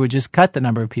off if we would just cut the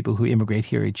number of people who immigrate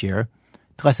here each year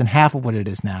to less than half of what it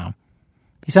is now.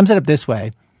 He sums it up this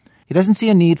way. He doesn't see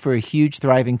a need for a huge,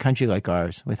 thriving country like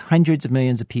ours, with hundreds of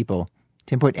millions of people,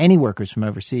 to import any workers from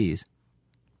overseas.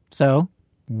 So,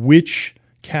 which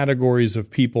categories of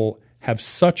people have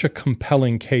such a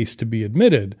compelling case to be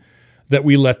admitted that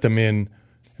we let them in?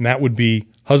 And that would be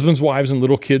husbands, wives, and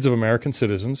little kids of American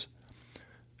citizens,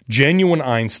 genuine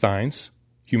Einsteins.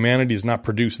 Humanity has not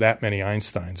produced that many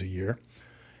Einsteins a year.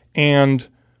 And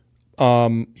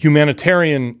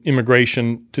humanitarian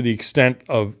immigration to the extent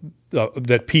of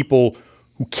that people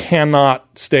who cannot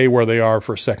stay where they are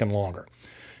for a second longer.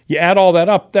 You add all that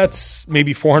up, that's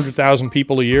maybe 400,000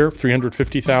 people a year,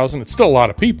 350,000. It's still a lot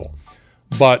of people,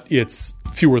 but it's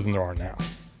fewer than there are now.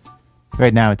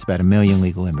 Right now, it's about 1 million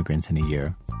legal immigrants in a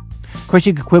year. Of course,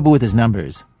 you could quibble with his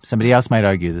numbers. Somebody else might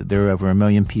argue that there are over 1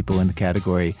 million people in the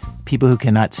category, people who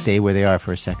cannot stay where they are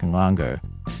for a second longer.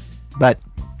 But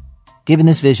given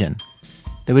this vision,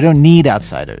 that we don't need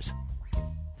outsiders,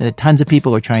 that tons of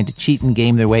people are trying to cheat and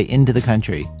game their way into the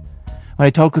country, when I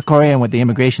told Krikorian what the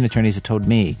immigration attorneys had told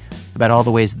me about all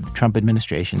the ways that the Trump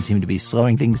administration seemed to be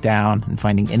slowing things down and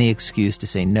finding any excuse to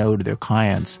say no to their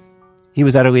clients, he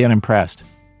was utterly unimpressed.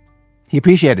 He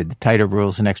appreciated the tighter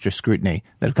rules and extra scrutiny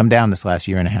that have come down this last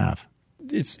year and a half.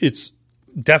 It's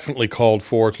definitely called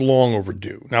for. It's long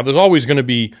overdue. Now, there's always going to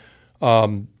be,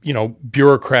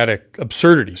 bureaucratic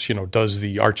absurdities. Does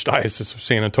the Archdiocese of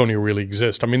San Antonio really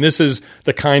exist? I mean, this is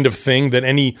the kind of thing that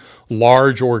any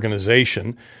large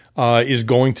organization is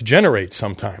going to generate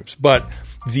sometimes. But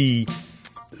the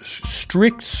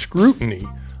strict scrutiny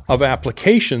of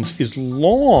applications is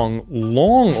long,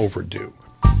 long overdue.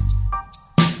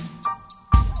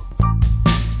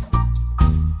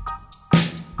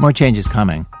 More change is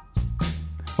coming.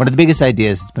 One of the biggest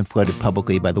ideas that's been floated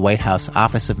publicly by the White House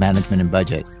Office of Management and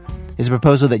Budget is a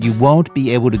proposal that you won't be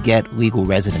able to get legal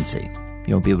residency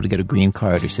you won't be able to get a green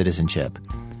card or citizenship.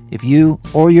 If you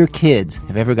or your kids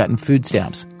have ever gotten food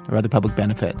stamps or other public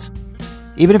benefits,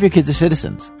 even if your kids are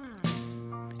citizens,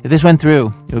 if this went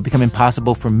through, it would become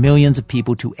impossible for millions of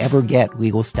people to ever get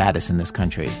legal status in this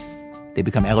country. They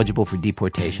become eligible for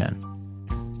deportation.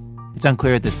 It's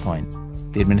unclear at this point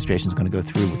if the administration is going to go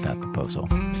through with that proposal.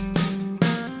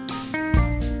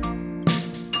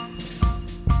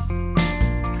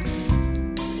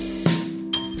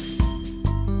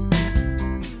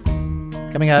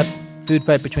 Coming up, food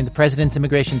fight between the president's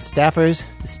immigration staffers,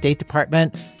 the State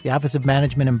Department, the Office of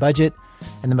Management and Budget,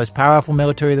 and the most powerful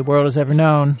military the world has ever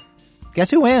known.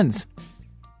 Guess who wins?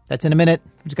 That's in a minute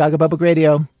from Chicago Public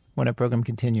Radio when our program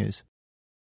continues.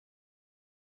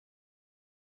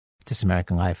 This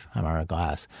American Life. I'm Ira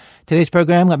Glass. Today's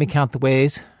program, let me count the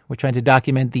ways. We're trying to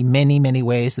document the many, many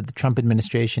ways that the Trump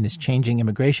administration is changing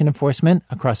immigration enforcement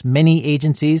across many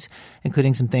agencies,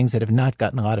 including some things that have not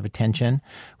gotten a lot of attention.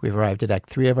 We've arrived at Act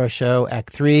 3 of our show.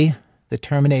 Act 3, the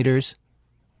Terminators.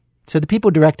 So the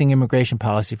people directing immigration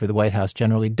policy for the White House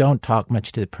generally don't talk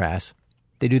much to the press.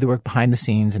 They do the work behind the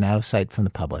scenes and out of sight from the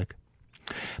public.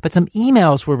 But some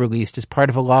emails were released as part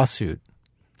of a lawsuit,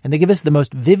 and they give us the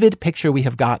most vivid picture we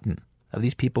have gotten of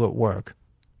these people at work,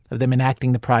 of them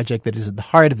enacting the project that is at the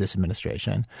heart of this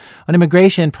administration. On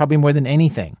immigration, probably more than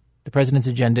anything, the president's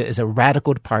agenda is a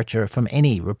radical departure from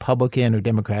any Republican or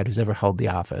Democrat who's ever held the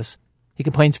office. He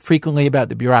complains frequently about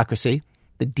the bureaucracy,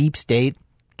 the deep state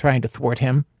trying to thwart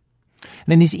him.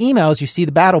 And in these emails, you see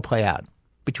the battle play out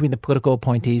between the political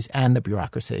appointees and the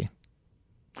bureaucracy.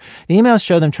 The emails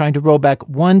show them trying to roll back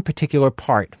one particular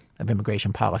part of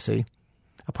immigration policy,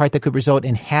 a part that could result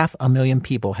in 500,000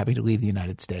 people having to leave the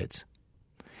United States.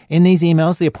 In these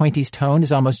emails, the appointee's tone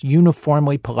is almost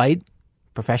uniformly polite,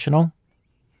 professional.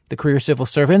 The career civil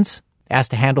servants, asked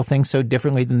to handle things so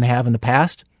differently than they have in the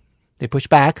past, they push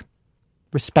back,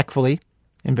 respectfully,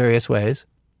 in various ways.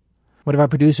 One of our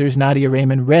producers, Nadia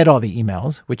Raymond, read all the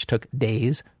emails, which took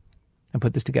days, and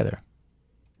put this together.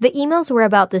 The emails were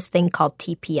about this thing called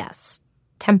TPS,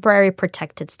 Temporary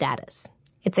Protected Status.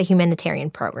 It's a humanitarian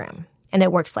program, and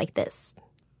it works like this.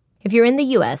 If you're in the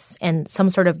U.S. and some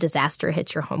sort of disaster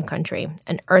hits your home country,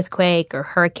 an earthquake or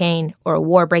hurricane or a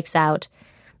war breaks out,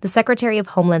 the Secretary of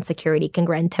Homeland Security can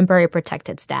grant temporary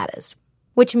protected status,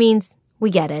 which means, we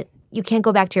get it, you can't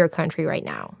go back to your country right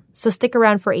now, so stick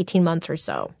around for 18 months or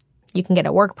so. You can get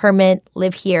a work permit,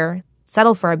 live here,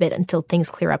 settle for a bit until things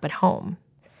clear up at home.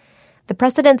 The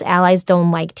president's allies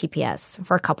don't like TPS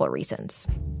for a couple of reasons.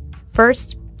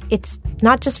 First, it's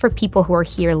not just for people who are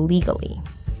here legally.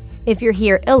 If you're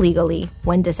here illegally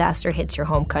when disaster hits your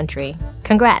home country,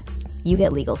 congrats, you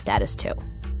get legal status too.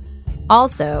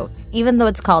 Also, even though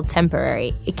it's called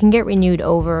temporary, it can get renewed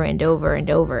over and over and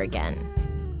over again.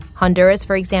 Honduras,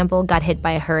 for example, got hit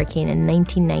by a hurricane in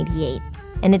 1998,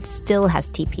 and it still has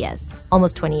TPS,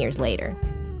 almost 20 years later.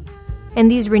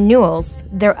 And these renewals,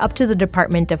 they're up to the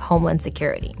Department of Homeland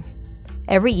Security.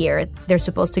 Every year, they're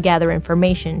supposed to gather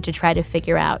information to try to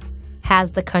figure out,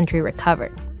 has the country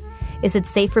recovered? Is it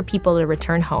safe for people to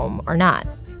return home or not?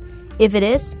 If it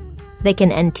is, they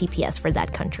can end TPS for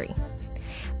that country.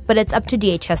 But it's up to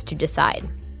DHS to decide.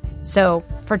 So,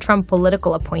 for Trump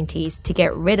political appointees to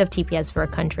get rid of TPS for a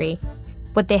country,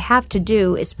 what they have to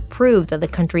do is prove that the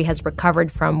country has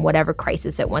recovered from whatever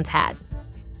crisis it once had.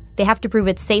 They have to prove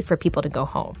it's safe for people to go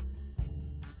home.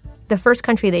 The first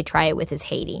country they try it with is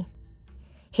Haiti.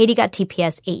 Haiti got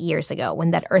TPS 8 years ago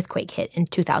when that earthquake hit in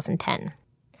 2010.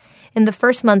 In the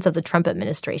first months of the Trump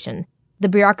administration, the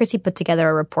bureaucracy put together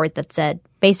a report that said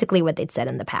basically what they'd said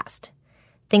in the past.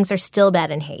 Things are still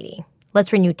bad in Haiti.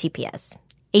 Let's renew TPS.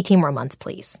 18 more months,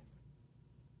 please.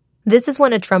 This is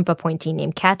when a Trump appointee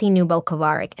named Kathy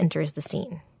Newbel-Kovarik enters the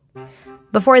scene.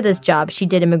 Before this job, she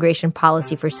did immigration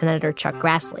policy for Senator Chuck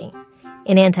Grassley,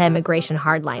 an anti-immigration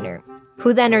hardliner,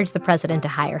 who then urged the president to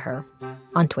hire her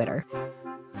on Twitter.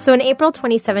 So in April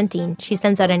 2017, she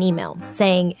sends out an email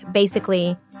saying,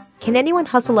 basically, can anyone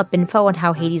hustle up info on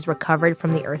how Haiti's recovered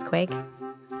from the earthquake?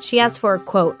 She asks for,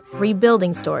 quote,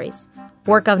 rebuilding stories,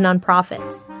 work of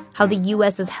nonprofits, how the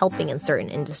U.S. is helping in certain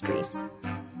industries.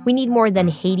 We need more than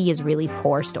Haiti is really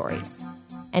poor stories,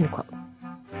 end quote.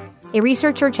 A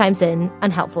researcher chimes in,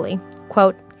 unhelpfully,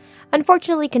 quote,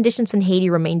 unfortunately, conditions in Haiti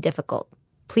remain difficult.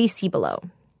 Please see below.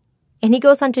 And he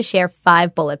goes on to share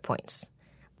 5 bullet points.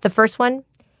 The first one,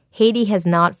 Haiti has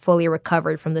not fully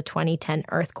recovered from the 2010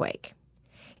 earthquake.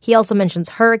 He also mentions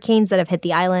hurricanes that have hit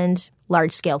the island,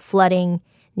 large-scale flooding,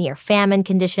 near famine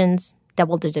conditions,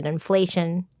 double-digit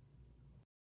inflation.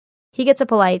 He gets a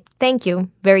polite, thank you,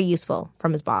 very useful,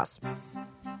 from his boss.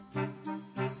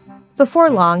 Before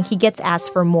long, he gets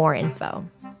asked for more info.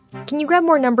 Can you grab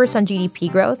more numbers on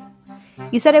GDP growth?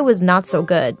 You said it was not so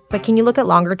good, but can you look at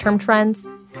longer-term trends?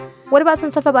 What about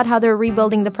some stuff about how they're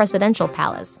rebuilding the presidential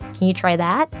palace? Can you try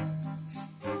that?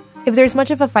 If there's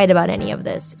much of a fight about any of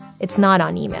this, it's not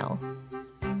on email.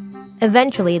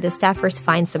 Eventually, the staffers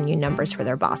find some new numbers for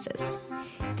their bosses.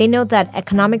 They note that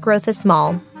economic growth is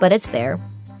small, but it's there,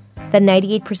 that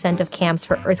 98% of camps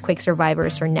for earthquake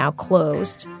survivors are now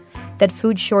closed, that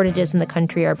food shortages in the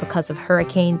country are because of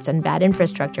hurricanes and bad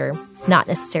infrastructure, not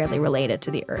necessarily related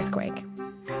to the earthquake.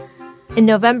 In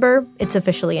November, it's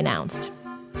officially announced.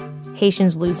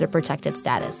 Haitians lose their protected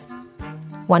status.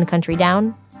 One country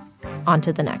down, on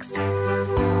to the next.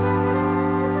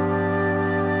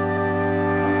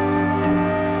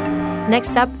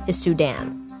 Next up is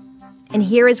Sudan. And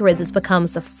here is where this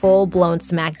becomes a full-blown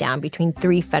smackdown between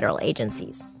three federal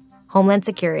agencies: Homeland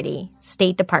Security,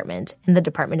 State Department, and the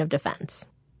Department of Defense.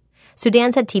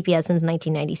 Sudan's had TPS since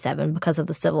 1997 because of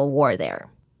the civil war there.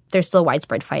 There's still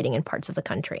widespread fighting in parts of the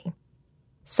country.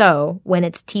 So, when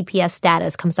its TPS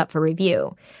status comes up for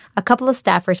review, a couple of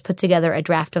staffers put together a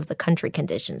draft of the country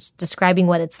conditions, describing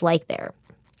what it's like there.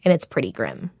 And it's pretty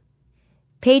grim.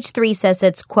 Page 3 says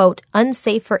it's, quote,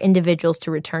 unsafe for individuals to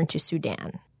return to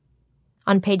Sudan.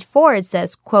 On page 4, it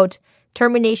says, quote,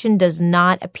 termination does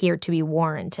not appear to be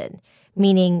warranted,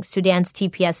 meaning Sudan's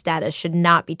TPS status should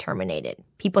not be terminated.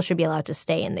 People should be allowed to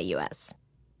stay in the U.S.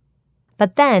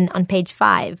 But then, on page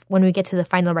 5, when we get to the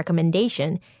final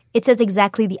recommendation, it says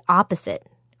exactly the opposite.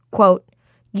 Quote,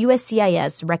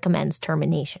 USCIS recommends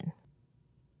termination.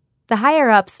 The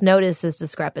higher-ups notice this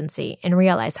discrepancy and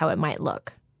realize how it might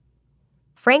look.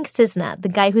 Frank Cisna, the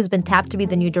guy who's been tapped to be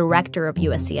the new director of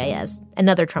USCIS,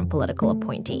 another Trump political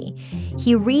appointee,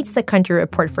 he reads the country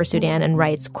report for Sudan and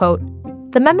writes, quote,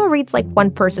 the memo reads like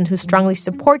one person who strongly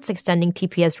supports extending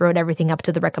TPS wrote everything up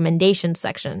to the recommendations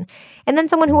section, and then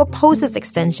someone who opposes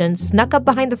extension snuck up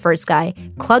behind the first guy,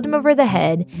 clubbed him over the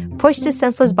head, pushed his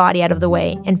senseless body out of the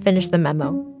way, and finished the memo.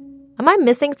 Am I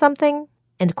missing something?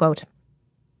 End quote.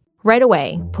 Right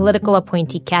away, political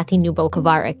appointee Kathy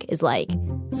Newbel-Kovarik is like,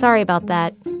 sorry about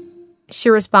that. She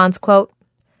responds, quote,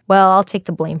 well, I'll take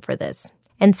the blame for this,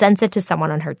 and sends it to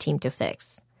someone on her team to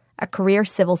fix, a career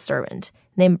civil servant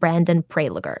named Brandon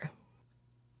Preliger.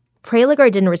 Preliger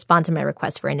didn't respond to my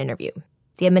request for an interview.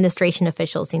 The administration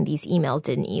officials in these emails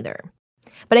didn't either.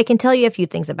 But I can tell you a few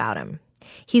things about him.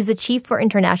 He's the chief for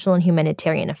international and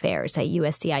humanitarian affairs at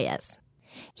USCIS.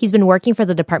 He's been working for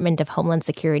the Department of Homeland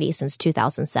Security since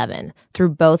 2007 through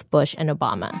both Bush and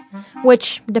Obama,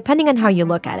 which, depending on how you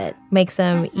look at it, makes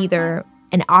him either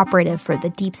an operative for the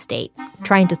deep state,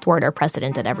 trying to thwart our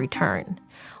president at every turn,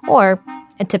 or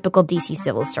a typical DC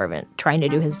civil servant trying to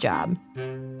do his job.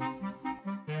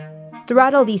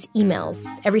 Throughout all these emails,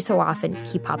 every so often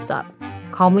he pops up,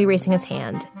 calmly raising his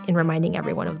hand and reminding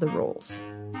everyone of the rules.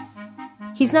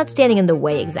 He's not standing in the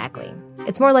way exactly.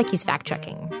 It's more like he's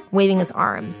fact-checking, waving his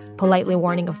arms, politely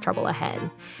warning of trouble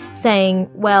ahead, saying,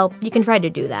 well, you can try to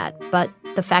do that, but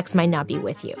the facts might not be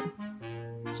with you.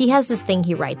 He has this thing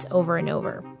he writes over and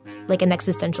over, like an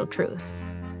existential truth.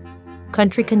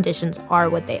 Country conditions are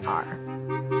what they are.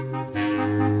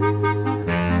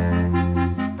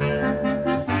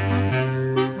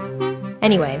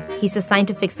 Anyway, he's assigned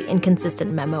to fix the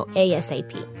inconsistent memo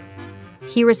ASAP.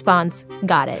 He responds,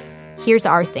 got it. Here's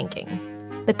our thinking.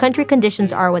 The country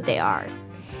conditions are what they are.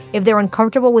 If they're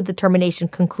uncomfortable with the termination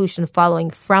conclusion following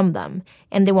from them,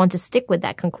 and they want to stick with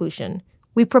that conclusion,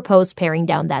 we propose paring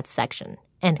down that section,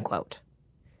 end quote.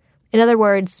 In other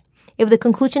words, if the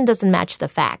conclusion doesn't match the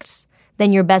facts,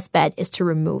 then your best bet is to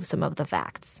remove some of the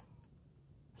facts.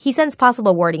 He sends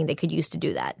possible wording they could use to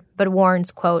do that, but warns,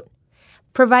 quote,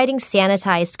 providing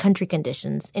sanitized country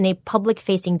conditions in a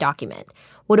public-facing document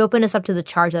would open us up to the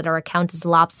charge that our account is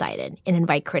lopsided and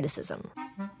invite criticism.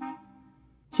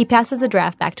 He passes the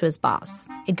draft back to his boss.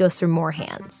 It goes through more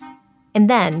hands. And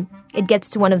then it gets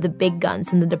to one of the big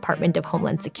guns in the Department of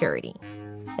Homeland Security,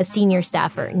 a senior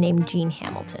staffer named Gene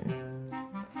Hamilton.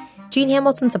 Gene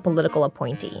Hamilton's a political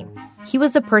appointee. He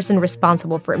was the person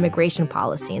responsible for immigration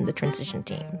policy in the transition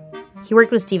team. He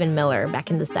worked with Stephen Miller back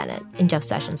in the Senate in Jeff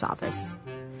Sessions' office.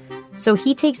 So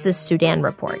he takes this Sudan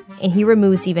report and he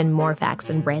removes even more facts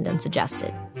than Brandon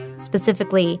suggested.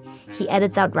 Specifically, he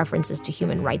edits out references to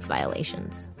human rights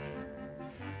violations.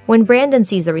 When Brandon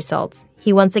sees the results,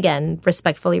 he once again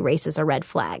respectfully raises a red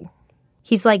flag.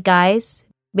 He's like, guys,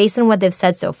 based on what they've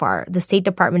said so far, the State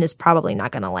Department is probably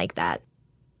not going to like that.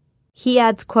 He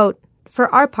adds, quote, for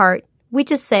our part, we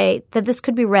just say that this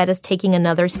could be read as taking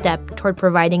another step toward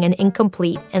providing an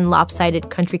incomplete and lopsided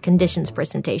country conditions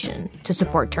presentation to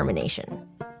support termination.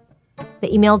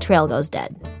 The email trail goes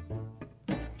dead.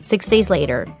 6 days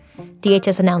later,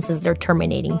 DHS announces they're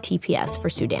terminating TPS for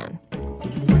Sudan.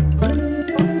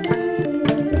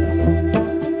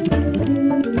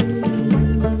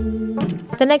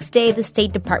 The next day, the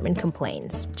State Department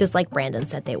complains, just like Brandon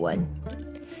said they would.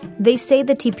 They say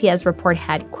the TPS report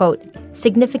had, quote,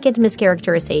 significant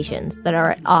mischaracterizations that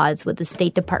are at odds with the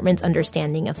State Department's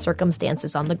understanding of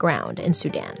circumstances on the ground in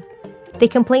Sudan. They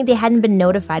complained they hadn't been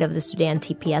notified of the Sudan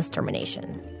TPS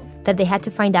termination, that they had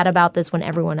to find out about this when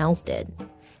everyone else did,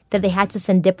 that they had to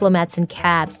send diplomats in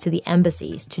cabs to the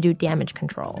embassies to do damage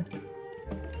control.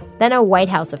 Then a White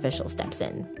House official steps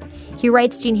in. He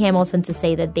writes Gene Hamilton to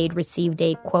say that they'd received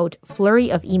a, quote,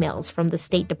 flurry of emails from the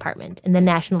State Department and the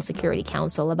National Security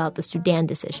Council about the Sudan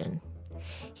decision.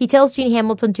 He tells Gene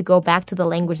Hamilton to go back to the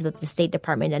language that the State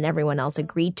Department and everyone else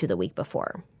agreed to the week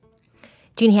before.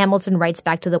 Gene Hamilton writes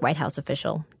back to the White House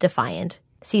official, defiant,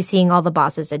 CCing all the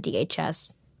bosses at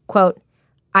DHS, quote,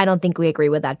 I don't think we agree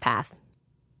with that path.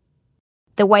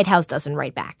 The White House doesn't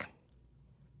write back.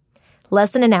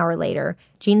 Less than an hour later,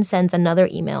 Gene sends another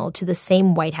email to the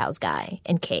same White House guy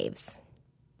and caves.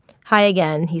 Hi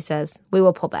again, he says, we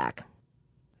will pull back.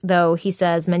 Though, he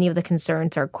says, many of the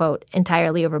concerns are, quote,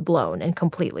 entirely overblown and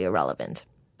completely irrelevant.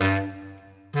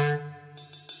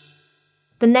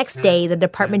 The next day, the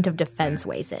Department of Defense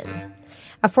weighs in.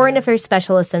 A foreign affairs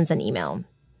specialist sends an email.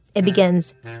 It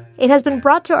begins, it has been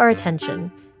brought to our attention,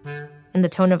 and the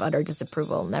tone of utter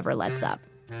disapproval never lets up.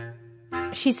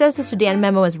 She says the Sudan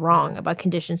memo is wrong about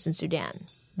conditions in Sudan,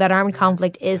 that armed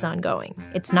conflict is ongoing.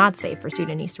 It's not safe for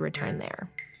Sudanese to return there.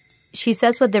 She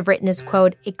says what they've written is,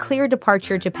 quote, a clear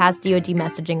departure to past DoD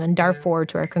messaging on Darfur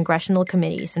to our congressional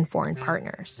committees and foreign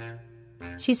partners.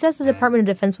 She says the Department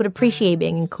of Defense would appreciate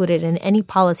being included in any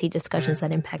policy discussions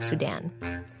that impact Sudan.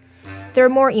 There are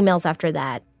more emails after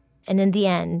that, and in the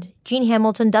end, Gene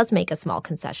Hamilton does make a small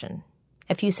concession.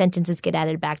 A few sentences get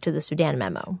added back to the Sudan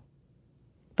memo.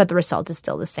 But the result is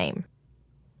still the same.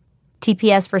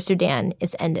 TPS for Sudan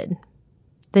is ended.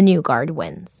 The new guard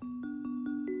wins.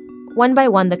 One by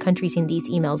one, the countries in these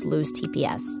emails lose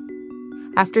TPS.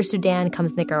 After Sudan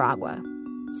comes Nicaragua.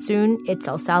 Soon, it's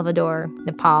El Salvador,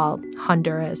 Nepal,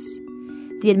 Honduras.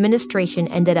 The administration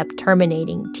ended up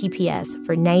terminating TPS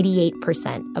for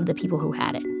 98% of the people who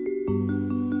had it.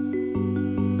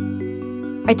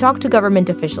 I talked to government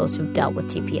officials who've dealt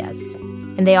with TPS,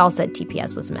 and they all said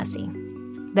TPS was messy.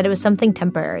 That it was something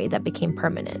temporary that became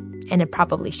permanent, and it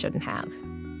probably shouldn't have.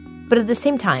 But at the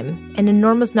same time, an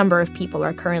enormous number of people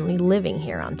are currently living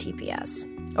here on TPS,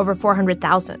 over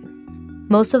 400,000.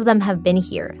 Most of them have been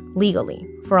here, legally,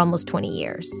 for almost 20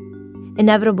 years.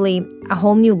 Inevitably, a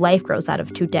whole new life grows out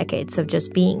of 2 decades of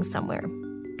just being somewhere.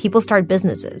 People start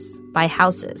businesses, buy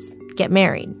houses, get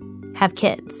married, have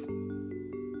kids.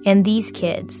 And these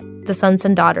kids, the sons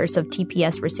and daughters of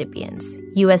TPS recipients,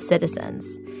 U.S.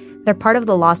 citizens, they're part of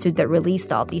the lawsuit that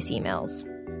released all these emails.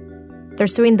 They're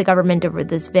suing the government over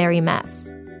this very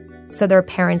mess, so their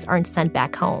parents aren't sent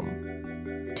back home,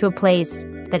 to a place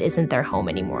that isn't their home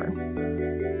anymore.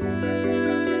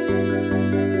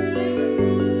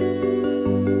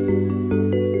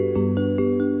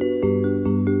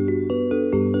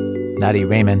 Nadia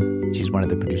Raymond, she's one of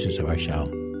the producers of our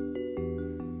show.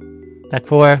 Act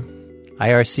 4,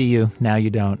 IRC you, now you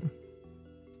don't.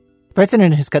 The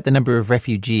president has cut the number of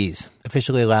refugees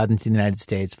officially allowed into the United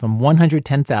States from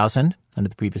 110,000 under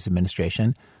the previous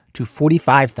administration to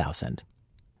 45,000.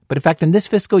 But in fact, in this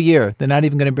fiscal year, they're not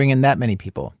even going to bring in that many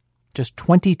people. Just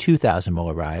 22,000 will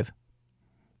arrive.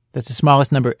 That's the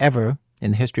smallest number ever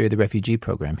in the history of the refugee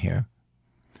program here.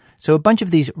 So a bunch of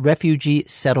these refugee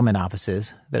settlement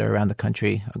offices that are around the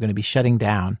country are going to be shutting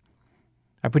down.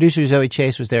 Our producer Zoe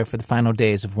Chase was there for the final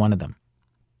days of one of them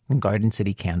in Garden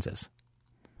City, Kansas.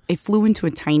 I flew into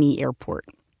a tiny airport.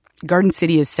 Garden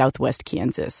City is southwest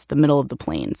Kansas, the middle of the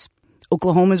plains.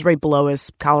 Oklahoma's right below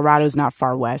us. Colorado's not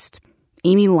far west.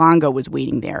 Amy Longo was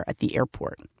waiting there at the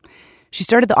airport. She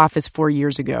started the office 4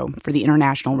 years ago for the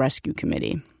International Rescue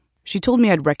Committee. She told me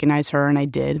I'd recognize her, and I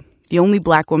did. The only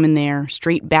black woman there,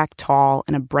 straight back tall,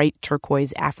 in a bright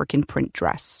turquoise African print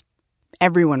dress.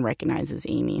 Everyone recognizes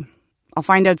Amy. I'll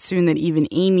find out soon that even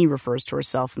Amy refers to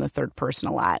herself in the third person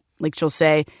a lot. Like she'll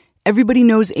say, everybody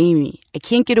knows Amy. I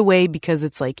can't get away because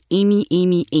it's like Amy,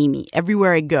 Amy, Amy,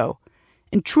 everywhere I go.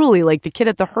 And truly, like the kid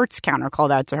at the Hertz counter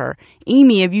called out to her,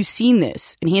 Amy, have you seen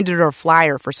this? And handed her a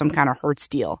flyer for some kind of Hertz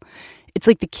deal. It's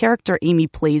like the character Amy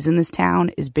plays in this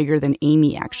town is bigger than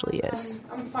Amy actually is.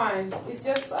 I'm fine.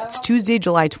 It's Tuesday,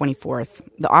 July 24th.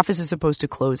 The office is supposed to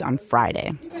close on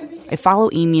Friday. I follow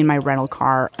Amy in my rental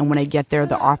car, and when I get there,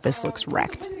 the office looks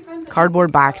wrecked.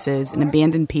 Cardboard boxes, an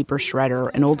abandoned paper shredder,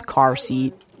 an old car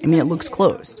seat. I mean, it looks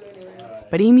closed.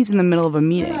 But Amy's in the middle of a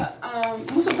meeting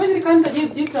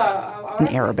in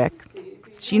Arabic.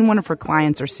 She and one of her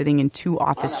clients are sitting in two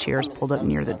office chairs pulled up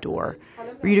near the door.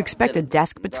 Where you'd expect a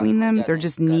desk between them, they're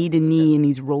just knee to knee in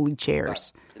these rolly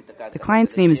chairs. The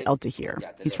client's name is El Tahir.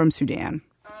 He's from Sudan.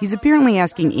 He's apparently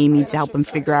asking Amy to help him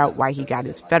figure out why he got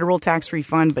his federal tax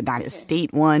refund but not his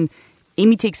state one.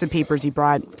 Amy takes the papers he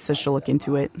brought, says she'll look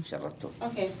into it.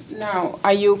 Okay, now,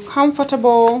 are you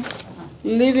comfortable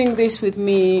leaving this with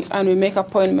me and we make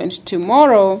appointment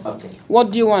tomorrow? Okay.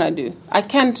 What do you want to do? I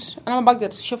can't.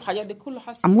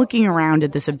 I'm looking around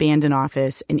at this abandoned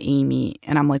office and Amy,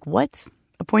 and I'm like, what?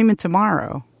 Appointment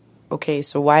tomorrow? Okay,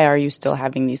 so why are you still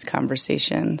having these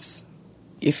conversations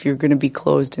if you're going to be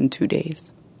closed in 2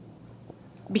 days?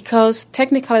 Because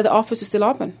technically the office is still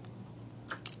open.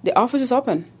 The office is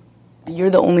open. You're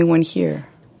the only one here.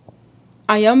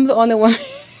 I am the only one.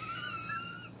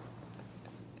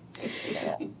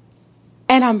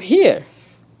 And I'm here.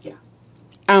 Yeah.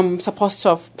 I'm supposed to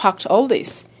have packed all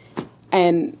this.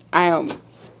 And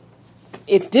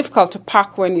it's difficult to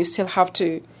pack when you still have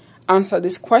to answer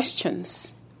these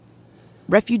questions.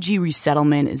 Refugee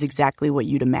resettlement is exactly what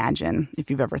you'd imagine if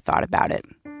you've ever thought about it.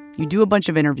 You do a bunch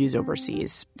of interviews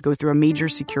overseas, go through a major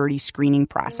security screening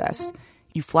process.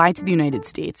 You fly to the United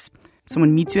States.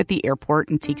 Someone meets you at the airport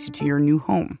and takes you to your new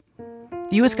home.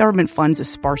 The U.S. government funds a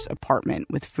sparse apartment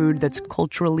with food that's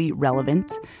culturally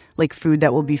relevant, like food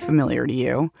that will be familiar to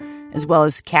you, as well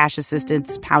as cash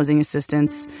assistance, housing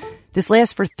assistance. This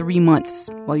lasts for 3 months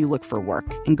while you look for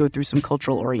work and go through some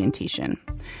cultural orientation.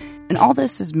 And all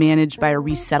this is managed by a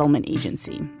resettlement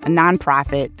agency, a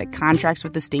nonprofit that contracts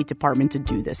with the State Department to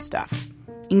do this stuff.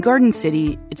 In Garden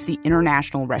City, it's the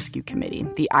International Rescue Committee,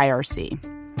 the IRC.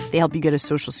 They help you get a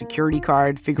Social Security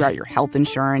card, figure out your health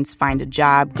insurance, find a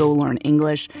job, go learn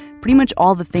English, pretty much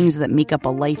all the things that make up a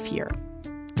life here.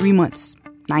 3 months,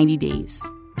 90 days.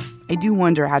 I do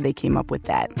wonder how they came up with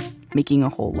that, making a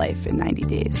whole life in 90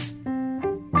 days.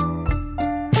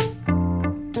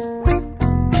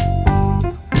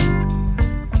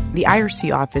 The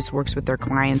IRC office works with their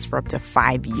clients for up to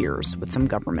 5 years with some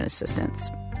government assistance.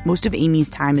 Most of Amy's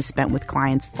time is spent with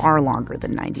clients far longer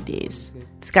than 90 days.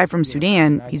 This guy from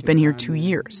Sudan, he's been here 2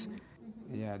 years.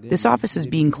 This office is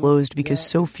being closed because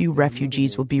so few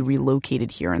refugees will be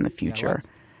relocated here in the future.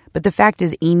 But the fact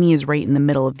is, Amy is right in the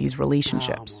middle of these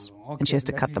relationships, and she has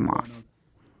to cut them off.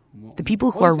 The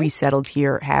people who are resettled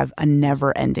here have a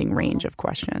never-ending range of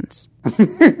questions.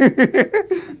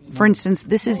 For instance,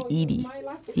 this is Edie.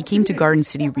 He came to Garden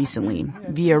City recently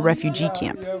via a refugee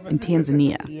camp in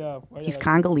Tanzania. He's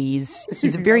Congolese.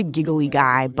 He's a very giggly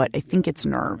guy, but I think it's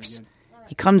nerves.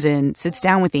 He comes in, sits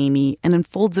down with Amy, and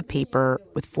unfolds a paper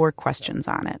with 4 questions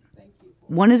on it.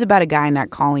 One is about a guy not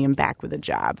calling him back with a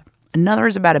job. Another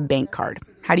is about a bank card,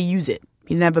 how to use it.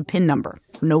 He didn't have a PIN number,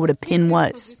 or know what a PIN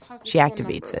was. She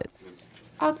activates it.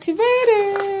 Activated!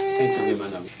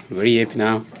 Very happy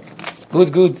now.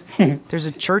 Good. There's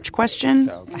a church question,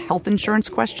 a health insurance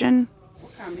question.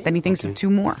 Then he thinks of 2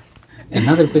 more.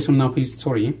 Another question now, please.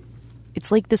 Sorry. It's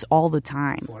like this all the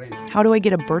time. How do I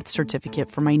get a birth certificate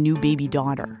for my new baby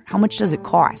daughter? How much does it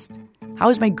cost? How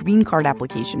is my green card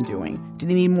application doing? Do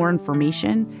they need more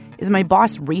information? Is my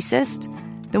boss racist?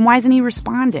 Then why isn't he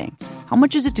responding? How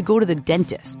much is it to go to the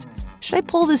dentist? Should I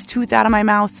pull this tooth out of my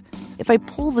mouth? If I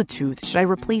pull the tooth, should I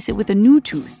replace it with a new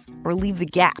tooth or leave the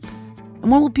gap? And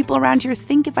what will people around here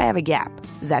think if I have a gap?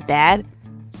 Is that bad?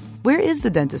 Where is the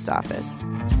dentist office?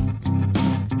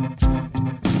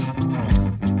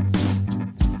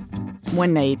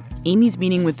 One night, Amy's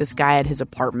meeting with this guy at his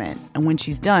apartment, and when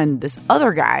she's done, this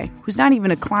other guy, who's not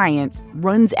even a client,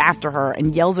 runs after her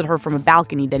and yells at her from a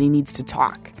balcony that he needs to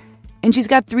talk. And she's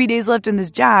got 3 days left in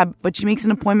this job, but she makes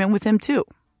an appointment with him too.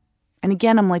 And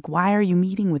again, I'm like, why are you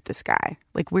meeting with this guy?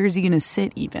 Like, where is he going to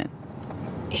sit even?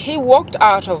 He walked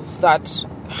out of that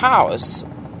house.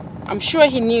 I'm sure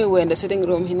he knew we're in the sitting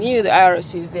room. He knew the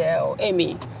IRC is there, or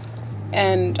Amy.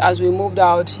 And as we moved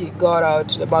out, he got out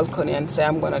to the balcony and said,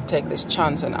 I'm going to take this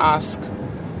chance and ask.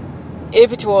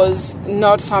 If it was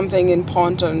not something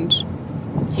important,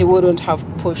 he wouldn't have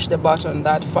pushed the button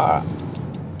that far.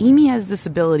 Amy has this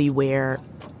ability where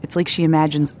it's like she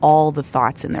imagines all the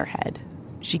thoughts in their head.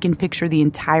 She can picture the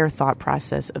entire thought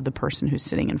process of the person who's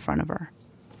sitting in front of her.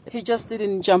 He just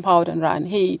didn't jump out and run.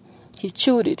 He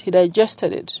chewed it. He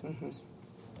digested it. Mm-hmm.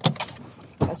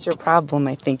 That's your problem,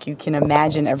 I think. You can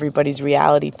imagine everybody's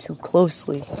reality too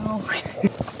closely. Oh.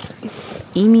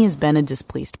 Amy has been a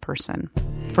displaced person.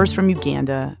 First from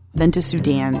Uganda, then to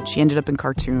Sudan. She ended up in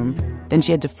Khartoum. Then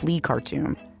she had to flee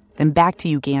Khartoum. Then back to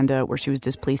Uganda, where she was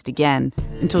displaced again,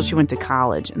 until she went to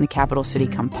college in the capital city,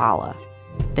 Kampala.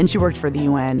 Then she worked for the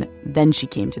UN. Then she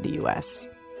came to the U.S.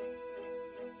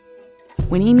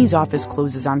 When Amy's office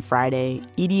closes on Friday,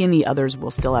 Edie and the others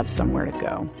will still have somewhere to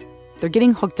go. They're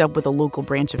getting hooked up with a local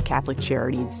branch of Catholic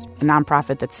Charities, a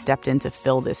nonprofit that stepped in to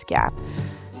fill this gap.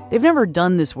 They've never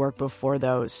done this work before,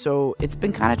 though, so it's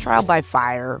been kind of trial by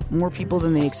fire, more people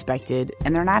than they expected,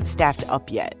 and they're not staffed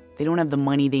up yet. They don't have the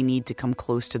money they need to come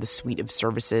close to the suite of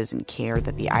services and care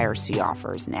that the IRC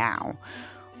offers now.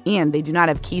 And they do not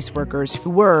have caseworkers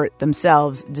who were,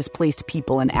 themselves, displaced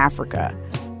people in Africa.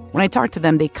 When I talk to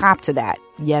them, they cop to that.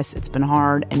 Yes, it's been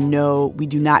hard, and no, we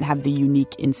do not have the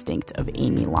unique instinct of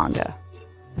Amy Longa.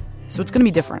 So it's going to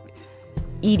be different.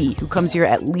 Edie, who comes here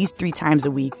at least 3 times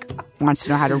a week, wants to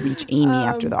know how to reach Amy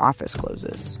after the office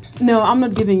closes. No, I'm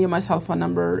not giving you my cell phone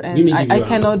number, and I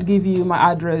cannot give you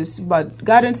my address, but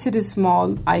Garden City is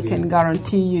small. I can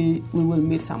guarantee you we will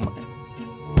meet somewhere.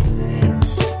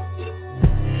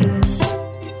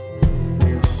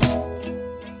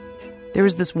 There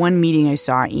was this one meeting I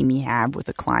saw Amy have with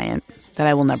a client that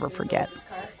I will never forget.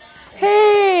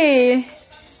 Hey,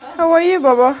 how are you,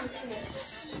 Baba?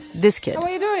 This kid, how are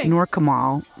you doing? Noor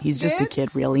Kamal, he's just a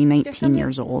kid really, 19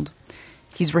 years old.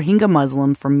 He's Rohingya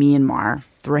Muslim from Myanmar.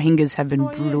 The Rohingyas have been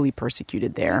brutally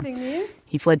persecuted there.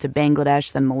 He fled to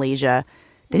Bangladesh, then Malaysia.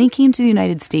 Then he came to the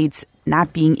United States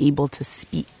not being able to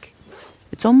speak.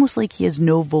 It's almost like he has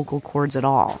no vocal cords at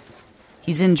all.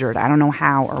 He's injured, I don't know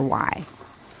how or why.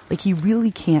 Like, he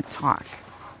really can't talk.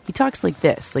 He talks like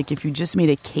this, like if you just made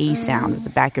a K sound at the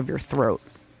back of your throat.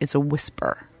 It's a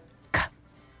whisper. K.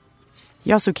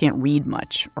 He also can't read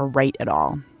much or write at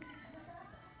all.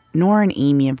 Noor and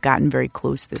Amy have gotten very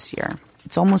close this year.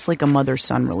 It's almost like a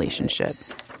mother-son relationship.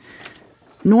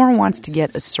 Noor wants to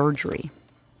get a surgery,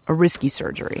 a risky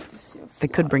surgery,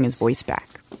 that could bring his voice back.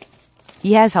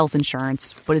 He has health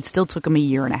insurance, but it still took him 1.5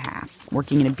 years,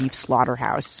 working in a beef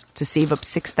slaughterhouse, to save up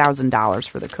 $6,000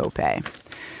 for the copay.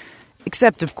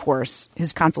 Except, of course,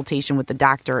 his consultation with the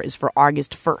doctor is for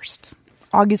August 1st.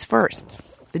 August 1st,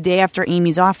 the day after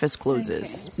Amy's office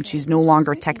closes, and she's no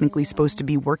longer technically supposed to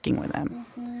be working with him.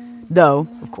 Though,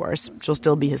 of course, she'll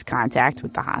still be his contact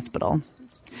with the hospital.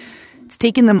 It's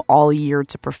taken them all year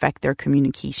to perfect their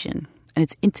communication, and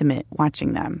it's intimate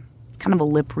watching them. Kind of a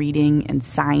lip reading and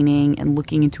signing and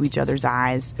looking into each other's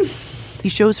eyes. He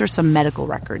shows her some medical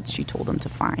records she told him to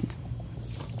find.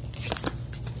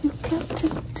 You kept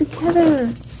it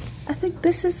together. I think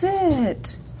this is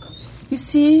it. You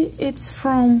see, it's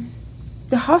from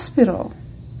the hospital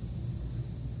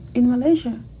in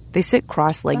Malaysia. They sit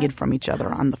cross-legged from each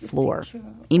other on the floor.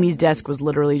 Amy's desk was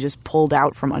literally just pulled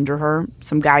out from under her.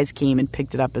 Some guys came and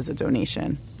picked it up as a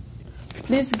donation.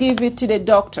 Please give it to the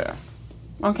doctor.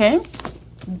 Okay?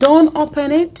 Don't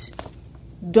open it.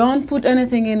 Don't put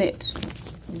anything in it.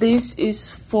 This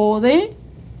is for the...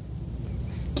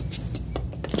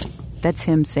 That's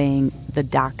him saying the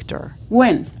doctor.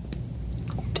 When?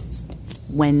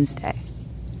 Wednesday.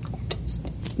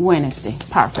 Wednesday.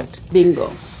 Perfect.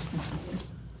 Bingo.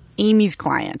 Amy's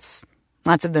clients.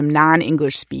 Lots of them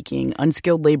non-English speaking,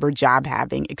 unskilled labor job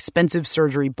having, expensive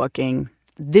surgery booking.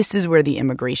 This is where the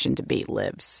immigration debate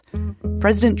lives.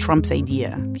 President Trump's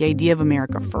idea, the idea of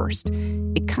America first,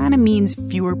 it kind of means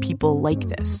fewer people like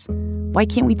this. Why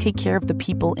can't we take care of the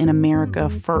people in America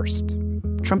first?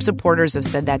 Trump supporters have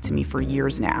said that to me for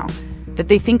years now, that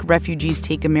they think refugees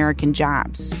take American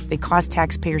jobs. They cost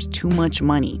taxpayers too much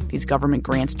money, these government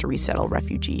grants to resettle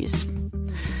refugees.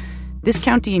 This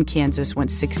county in Kansas went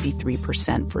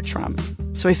 63% for Trump.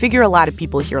 So I figure a lot of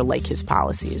people here like his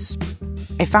policies.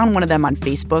 I found one of them on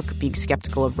Facebook being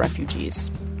skeptical of refugees.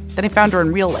 Then I found her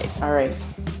in real life. All right.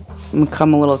 I'm going to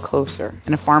come a little closer.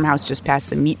 In a farmhouse just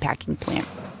past the meatpacking plant.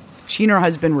 She and her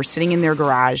husband were sitting in their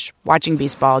garage, watching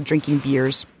baseball, drinking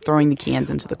beers, throwing the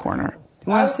cans into the corner.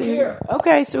 You want to see here?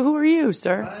 Okay, so who are you,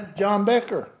 sir? I'm John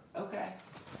Becker. Okay.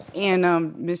 And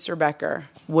Mr. Becker,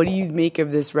 what do you make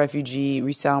of this refugee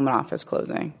resettlement office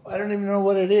closing? I don't even know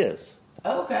what it is.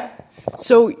 Oh, okay.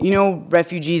 So, you know,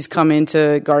 refugees come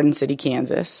into Garden City,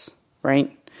 Kansas,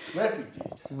 right? Refugees.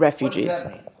 What does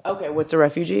that mean? Okay, what's a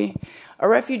refugee? A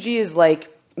refugee is like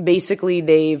basically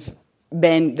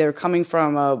they're coming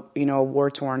from a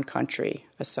war-torn country,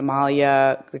 a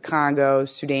Somalia, the Congo,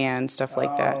 Sudan, stuff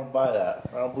like that. I don't buy that.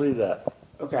 I don't believe that.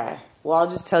 Okay. Well, I'll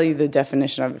just tell you the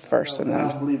definition of it first, and then I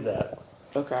don't believe that.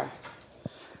 Okay.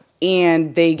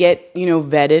 And they get,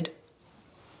 vetted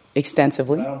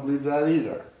extensively. I don't believe that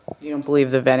either. You don't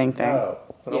believe the vetting thing? No,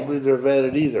 I don't believe they're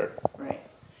vetted either. Right.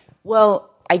 Well,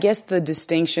 I guess the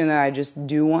distinction that I just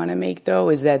do want to make, though,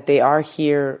 is that they are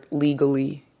here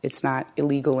legally It's not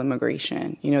illegal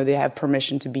immigration. You know, they have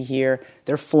permission to be here.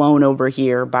 They're flown over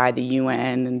here by the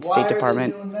UN and State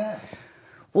Department. Why are they doing that?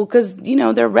 Well, because, you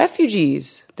know, they're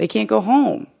refugees. They can't go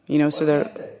home, you know,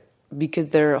 because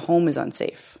their home is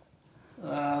unsafe.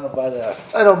 I don't buy that.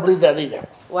 I don't believe that either.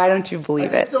 Why don't you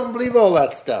believe I it? just don't believe all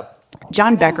that stuff.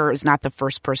 John Becker is not the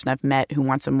first person I've met who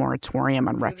wants a moratorium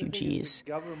on refugees.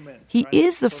 He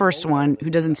is the first one who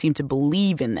doesn't seem to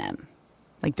believe in them,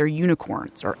 like they're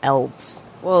unicorns or elves.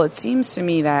 Well, it seems to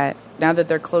me that now that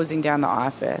they're closing down the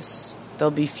office,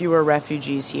 there'll be fewer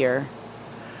refugees here.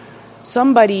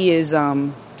 Somebody is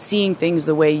seeing things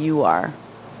the way you are.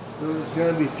 So there's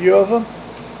going to be few of them?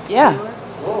 Yeah.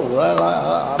 Oh, well,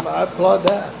 I applaud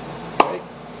that.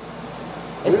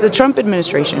 It's the Trump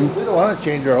administration. We don't want to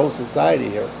change our whole society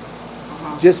here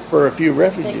just for a few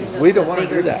refugees. We don't want to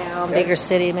do that. Town, bigger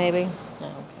city, maybe.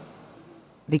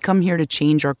 They come here to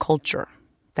change our culture.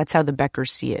 That's how the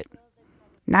Beckers see it.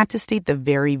 Not to state the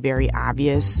very, very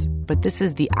obvious, but this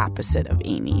is the opposite of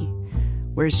Amy.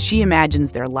 Whereas she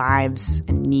imagines their lives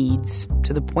and needs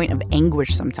to the point of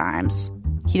anguish sometimes,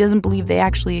 he doesn't believe they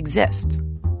actually exist.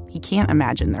 He can't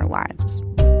imagine their lives.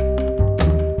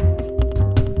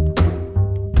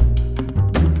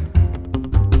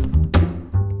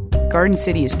 Garden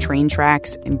City is train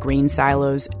tracks and grain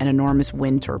silos and enormous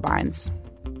wind turbines.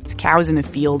 It's cows in a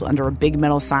field under a big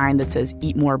metal sign that says,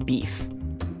 "Eat more beef."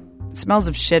 It smells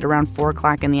of shit around 4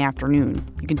 o'clock in the afternoon.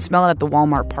 You can smell it at the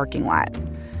Walmart parking lot.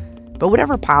 But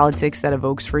whatever politics that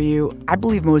evokes for you, I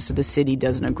believe most of the city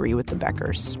doesn't agree with the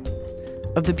Beckers.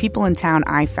 Of the people in town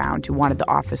I found who wanted the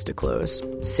office to close,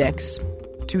 6,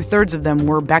 2/3 of them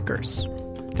were Beckers.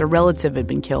 Their relative had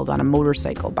been killed on a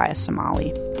motorcycle by a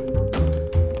Somali.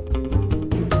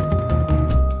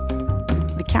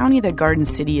 The county that Garden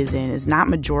City is in is not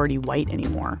majority white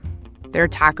anymore. There are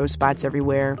taco spots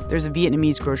everywhere. There's a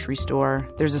Vietnamese grocery store.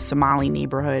 There's a Somali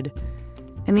neighborhood.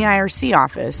 And the IRC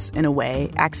office, in a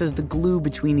way, acts as the glue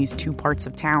between these two parts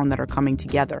of town that are coming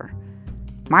together.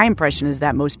 My impression is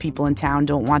that most people in town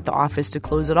don't want the office to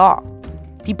close at all.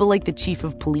 People like the chief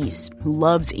of police, who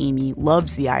loves Amy,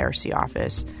 loves the IRC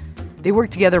office. They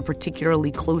worked together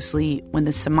particularly closely when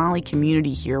the Somali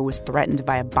community here was threatened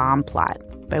by a bomb plot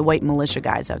by white militia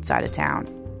guys outside of town.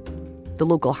 The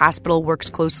local hospital works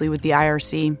closely with the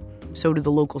IRC, so do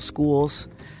the local schools.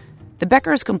 The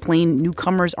Beckers complain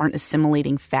newcomers aren't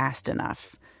assimilating fast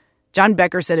enough. John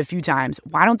Becker said a few times,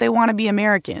 why don't they want to be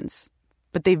Americans?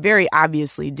 But they very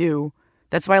obviously do.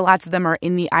 That's why lots of them are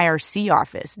in the IRC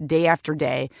office day after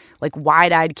day, like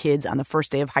wide-eyed kids on the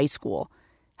first day of high school.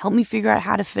 Help me figure out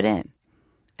how to fit in.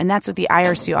 And that's what the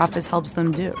IRC office helps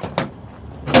them do.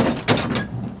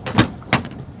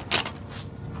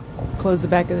 Close the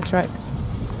back of the truck.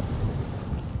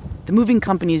 The moving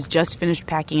company has just finished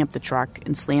packing up the truck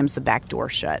and slams the back door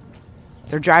shut.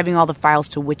 They're driving all the files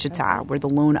to Wichita, where the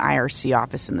lone IRC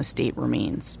office in the state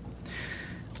remains.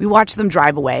 We watch them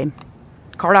drive away,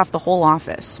 cart off the whole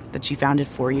office that she founded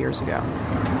 4 years ago.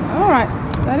 All right,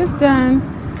 that is done.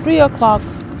 3 o'clock,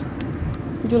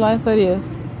 July 30th.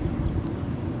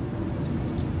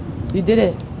 You did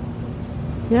it.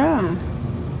 Yeah.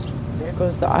 There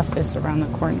goes the office around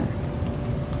the corner.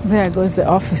 There goes the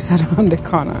office around the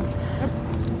corner.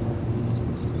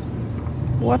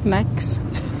 What next?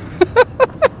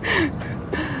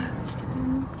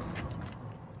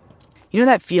 You know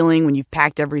that feeling when you've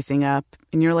packed everything up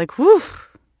and you're like, whew,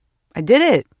 I did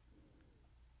it.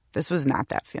 This was not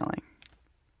that feeling.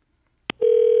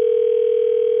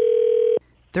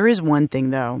 There is one thing,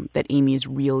 though, that Amy is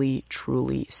really,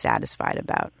 truly satisfied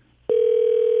about.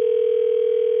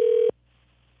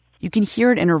 You can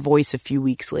hear it in her voice a few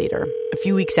weeks later, a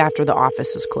few weeks after the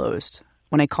office is closed,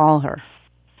 when I call her.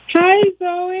 Hi,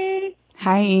 Zoe.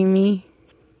 Hi, Amy.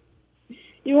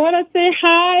 You want to say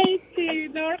hi to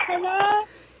Noor Kamal?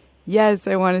 Yes,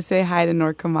 I want to say hi to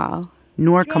Noor Kamal.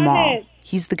 Noor Kamal. ahead.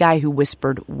 He's the guy who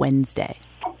whispered Wednesday.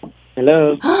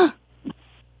 Hello. Hi.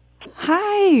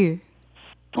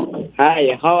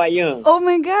 Hi, how are you? Oh,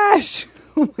 my gosh.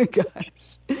 Oh, my gosh.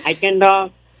 I can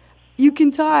talk. You can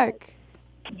talk.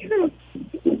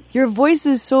 Your voice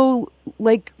is so,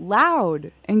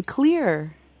 loud and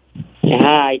clear.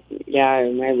 Yeah,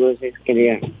 my voice is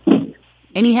clear.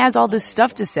 And he has all this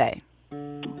stuff to say.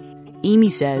 Amy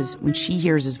says when she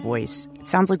hears his voice, it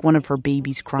sounds like one of her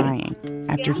babies crying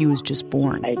after he was just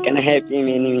born. I can help you in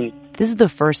any way. This is the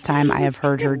first time I have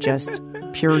heard her just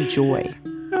pure joy.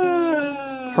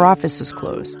 Her office is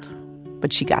closed,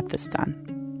 but she got this done.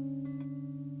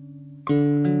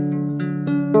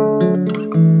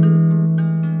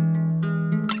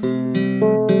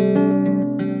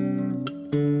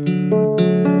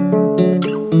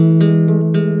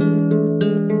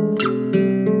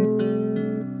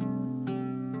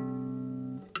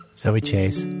 Zoe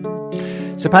Chase.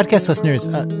 So podcast listeners,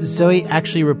 Zoe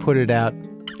actually reported out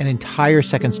an entire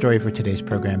second story for today's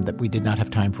program that we did not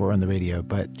have time for on the radio,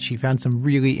 but she found some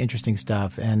really interesting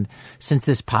stuff. And since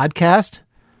this podcast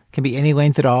can be any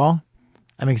length at all,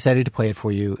 I'm excited to play it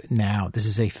for you now. This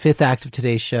is a fifth act of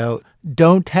today's show.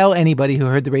 Don't tell anybody who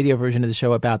heard the radio version of the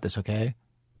show about this, okay?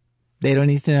 They don't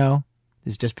need to know.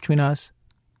 This is just between us.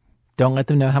 Don't let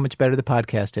them know how much better the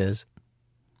podcast is.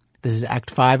 This is Act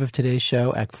 5 of today's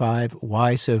show, Act 5,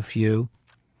 Why So Few?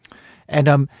 And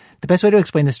the best way to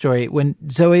explain the story, when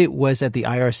Zoe was at the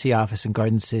IRC office in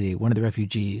Garden City, one of the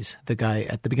refugees, the guy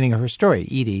at the beginning of her story,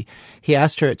 Edie, he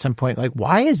asked her at some point, like,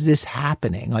 why is this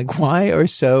happening? Like, why are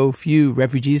so few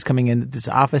refugees coming in that this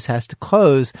office has to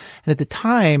close? And at the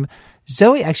time,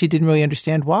 Zoe actually didn't really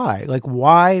understand why. Like,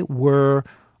 why were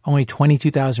only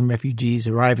 22,000 refugees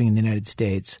arriving in the United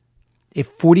States if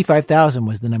 45,000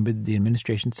 was the number that the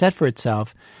administration set for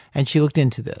itself? And she looked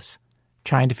into this,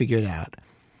 trying to figure it out.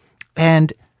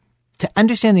 And to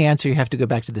understand the answer, you have to go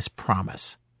back to this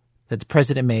promise that the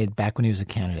president made back when he was a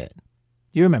candidate.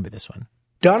 You remember this one.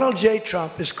 Donald J.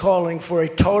 Trump is calling for a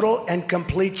total and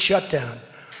complete shutdown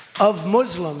of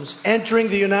Muslims entering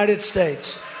the United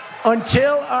States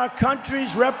until our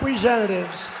country's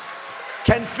representatives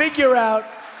can figure out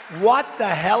what the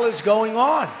hell is going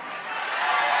on.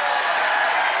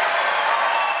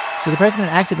 So the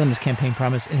president acted on this campaign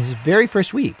promise in his very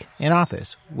first week in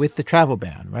office with the travel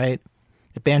ban, right?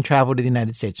 It banned travel to the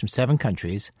United States from 7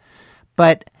 countries.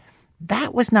 But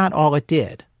that was not all it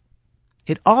did.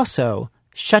 It also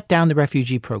shut down the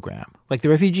refugee program. Like the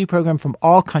refugee program from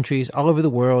all countries all over the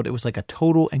world, it was like a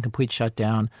total and complete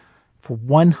shutdown for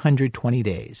 120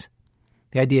 days.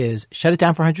 The idea is shut it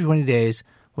down for 120 days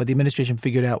while the administration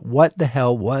figured out what the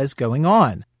hell was going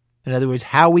on. In other words,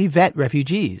 how we vet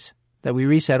refugees that we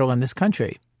resettle in this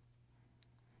country.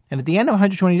 And at the end of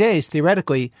 120 days,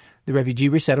 theoretically, the refugee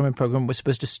resettlement program was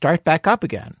supposed to start back up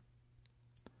again.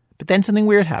 But then something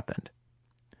weird happened.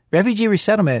 Refugee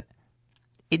resettlement,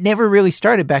 it never really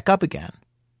started back up again.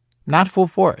 Not full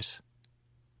force.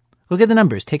 Look at the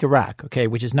numbers. Take Iraq, okay,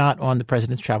 which is not on the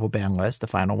president's travel ban list, the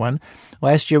final one.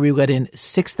 Last year, we let in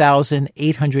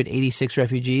 6,886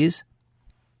 refugees.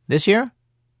 This year,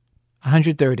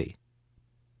 130.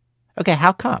 Okay,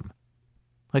 how come?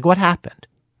 Like, what happened?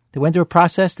 They went through a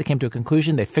process. They came to a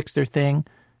conclusion. They fixed their thing.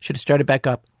 Should have started back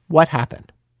up. What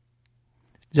happened?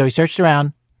 Zoe searched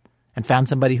around and found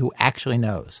somebody who actually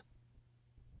knows.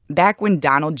 Back when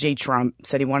Donald J. Trump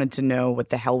said he wanted to know what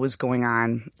the hell was going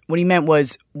on, what he meant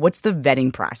was, what's the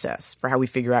vetting process for how we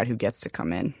figure out who gets to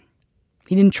come in?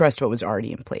 He didn't trust what was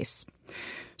already in place.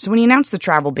 So when he announced the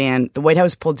travel ban, the White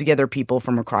House pulled together people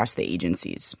from across the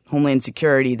agencies. Homeland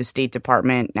Security, the State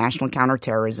Department, National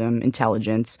Counterterrorism,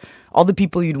 Intelligence, all the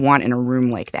people you'd want in a room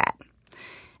like that.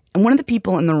 And one of the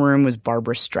people in the room was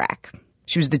Barbara Strack.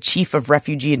 She was the chief of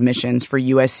refugee admissions for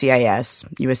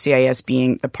USCIS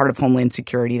being the part of Homeland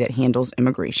Security that handles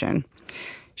immigration.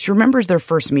 She remembers their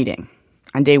first meeting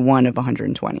on day 1 of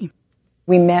 120.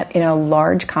 We met in a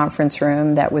large conference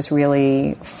room that was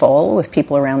really full with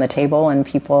people around the table and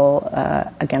people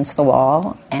against the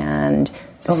wall. And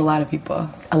a lot of people.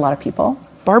 A lot of people.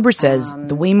 Barbara says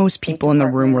the way most people in the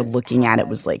room were looking at it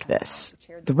was like this.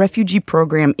 The refugee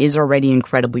program is already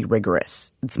incredibly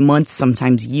rigorous. It's months,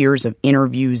 sometimes years of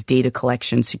interviews, data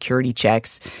collection, security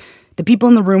checks. The people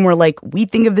in the room were like, we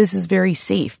think of this as very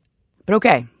safe. But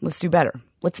okay, let's do better.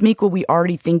 Let's make what we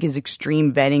already think is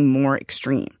extreme vetting more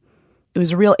extreme. It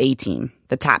was a real A-team,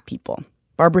 the top people.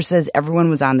 Barbara says everyone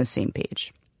was on the same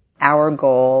page. Our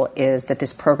goal is that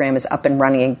this program is up and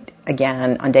running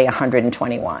again on day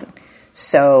 121.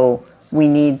 So we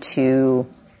need to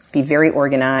be very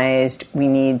organized. We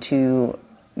need to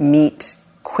meet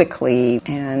quickly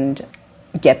and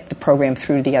get the program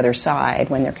through to the other side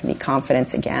when there can be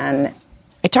confidence again.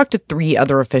 I talked to 3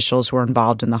 other officials who were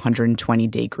involved in the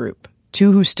 120-day group,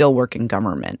 2 who still work in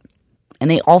government. And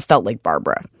they all felt like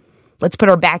Barbara. Let's put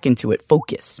our back into it,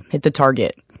 focus, hit the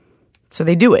target. So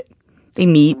they do it. They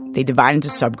meet, they divide into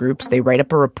subgroups, they write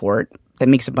up a report that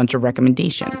makes a bunch of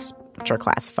recommendations, which are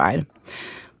classified.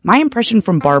 My impression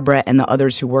from Barbara and the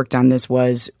others who worked on this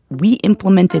was we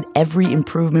implemented every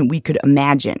improvement we could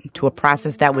imagine to a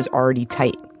process that was already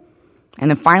tight. And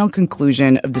the final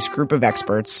conclusion of this group of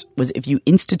experts was if you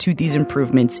institute these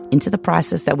improvements into the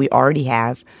process that we already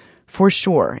have, for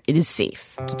sure, it is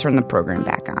safe to turn the program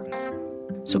back on.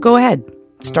 So go ahead,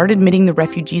 start admitting the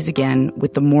refugees again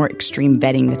with the more extreme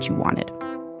vetting that you wanted.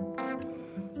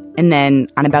 And then,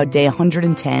 on about day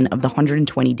 110 of the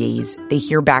 120 days, they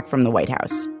hear back from the White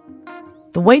House.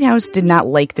 The White House did not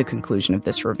like the conclusion of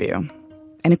this review.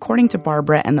 And according to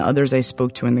Barbara and the others I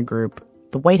spoke to in the group,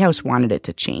 the White House wanted it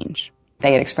to change.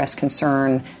 They had expressed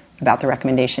concern about the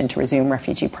recommendation to resume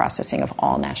refugee processing of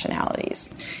all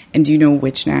nationalities. And do you know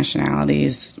which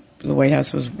nationalities the White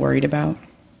House was worried about?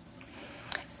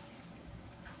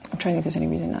 I'm trying to think if there's any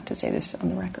reason not to say this on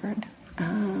the record.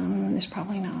 There's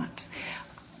probably not.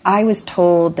 I was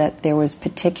told that there was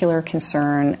particular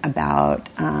concern about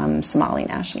Somali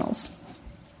nationals.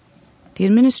 The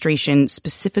administration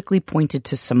specifically pointed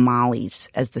to Somalis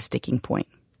as the sticking point.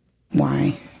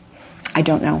 Why? I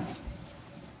don't know.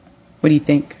 What do you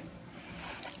think?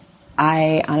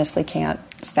 I honestly can't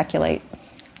speculate.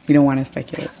 You don't want to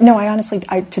speculate? No,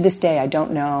 to this day, I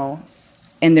don't know.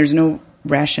 And there's no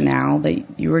rationale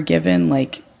that you were given,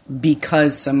 like,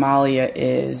 because Somalia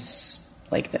is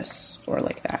like this or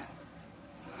like that?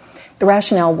 The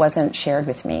rationale wasn't shared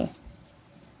with me.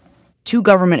 2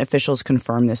 government officials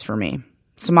confirmed this for me.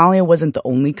 Somalia wasn't the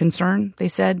only concern, they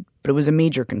said, but it was a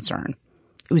major concern.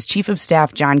 It was Chief of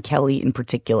Staff John Kelly in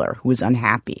particular who was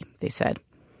unhappy, they said.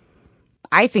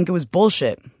 I think it was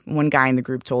bullshit, one guy in the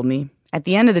group told me. At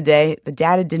the end of the day, the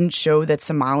data didn't show that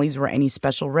Somalis were any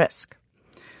special risk.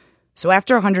 So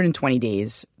after 120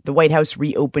 days, the White House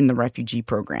reopened the refugee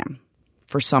program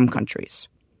for some countries,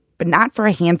 but not for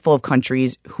a handful of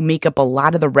countries who make up a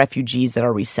lot of the refugees that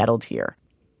are resettled here.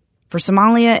 For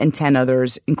Somalia and 10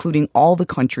 others, including all the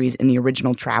countries in the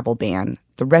original travel ban,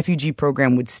 the refugee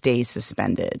program would stay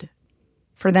suspended.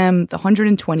 For them, the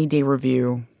 120-day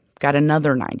review got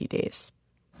another 90 days.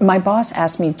 My boss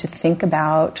asked me to think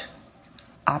about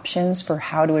options for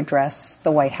how to address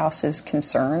the White House's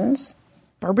concerns.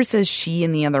 Barbara says she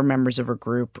and the other members of her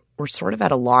group were sort of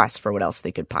at a loss for what else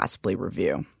they could possibly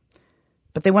review.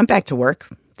 But they went back to work.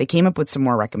 They came up with some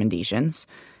more recommendations.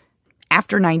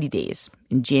 After 90 days,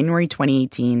 in January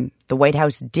 2018, the White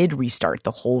House did restart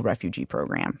the whole refugee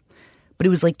program. But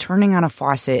it was like turning on a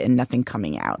faucet and nothing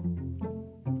coming out.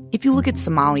 If you look at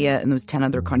Somalia and those 10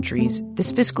 other countries,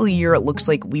 this fiscal year it looks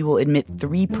like we will admit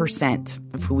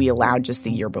 3% of who we allowed just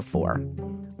the year before.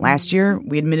 Last year,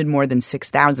 we admitted more than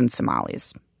 6,000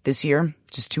 Somalis. This year,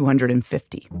 just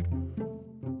 250.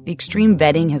 The extreme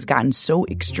vetting has gotten so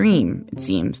extreme, it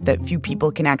seems, that few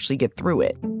people can actually get through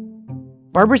it.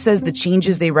 Barbara says the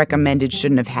changes they recommended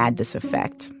shouldn't have had this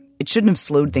effect. It shouldn't have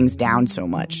slowed things down so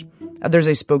much. Others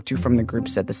I spoke to from the group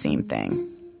said the same thing.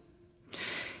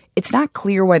 It's not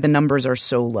clear why the numbers are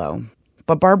so low,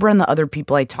 but Barbara and the other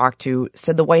people I talked to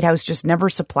said the White House just never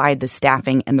supplied the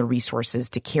staffing and the resources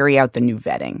to carry out the new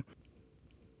vetting.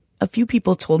 A few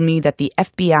people told me that the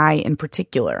FBI in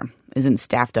particular isn't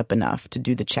staffed up enough to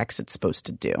do the checks it's supposed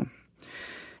to do.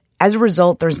 As a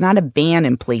result, there's not a ban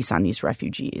in place on these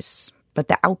refugees, but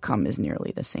the outcome is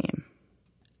nearly the same.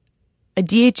 A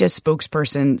DHS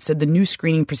spokesperson said the new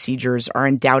screening procedures are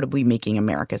undoubtedly making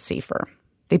America safer.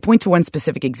 They point to one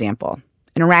specific example.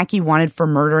 An Iraqi wanted for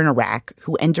murder in Iraq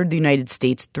who entered the United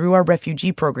States through our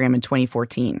refugee program in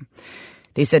 2014.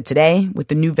 They said today, with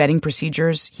the new vetting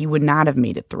procedures, he would not have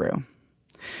made it through.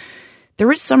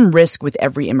 There is some risk with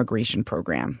every immigration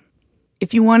program.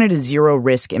 If you wanted a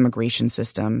zero-risk immigration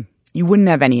system, you wouldn't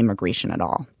have any immigration at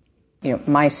all.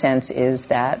 My sense is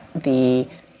that the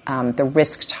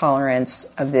risk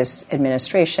tolerance of this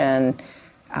administration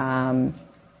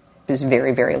is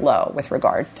very, very low with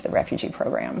regard to the refugee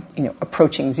program,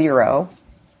 approaching zero.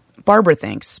 Barbara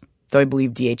thinks, though I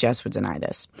believe DHS would deny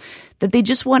this, that they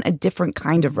just want a different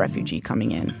kind of refugee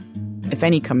coming in, if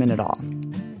any come in at all.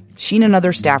 She and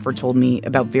another staffer told me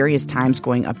about various times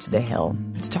going up to the Hill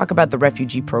to talk about the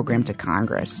refugee program to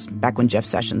Congress, back when Jeff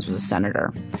Sessions was a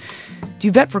senator. Do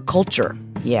you vet for culture?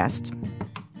 He asked.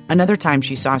 Another time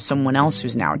she saw someone else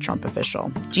who's now a Trump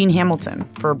official, Gene Hamilton,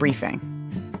 for a briefing.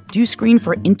 Do you screen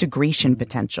for integration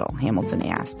potential? Hamilton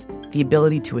asked. The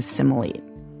ability to assimilate.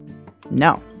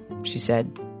 No, she said.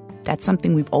 That's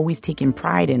something we've always taken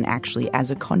pride in, actually,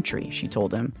 as a country, she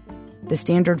told him. The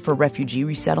standard for refugee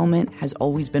resettlement has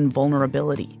always been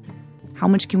vulnerability. How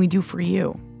much can we do for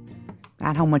you?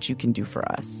 Not how much you can do for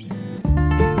us.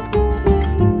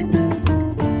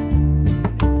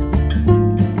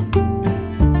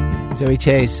 Zoe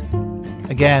Chase.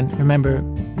 Again, remember,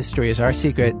 this story is our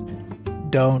secret.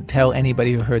 Don't tell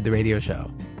anybody who heard the radio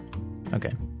show.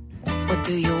 Okay. What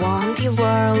do you want your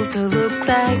world to look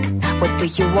like? What do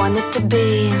you want it to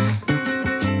be?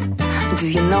 Do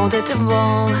you know that the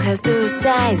world has two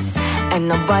sides and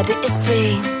nobody is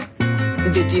free?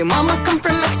 Did your mama come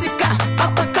from Mexico?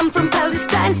 Papa come from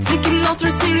Palestine? Sneaking all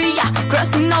through Syria,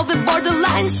 crossing all the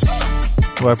borderlines.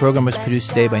 Well, our program was produced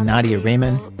today by Nadia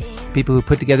Raymond. People who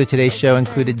put together today's show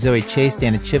included Zoe Chase,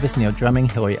 Dana Chivas, Neil Drumming,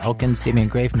 Hillary Elkins, Damian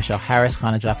Grafe, Michelle Harris,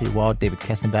 Hannah Jaffe-Wald, David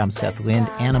Kestenbaum, Seth Lind,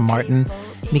 Anna Martin,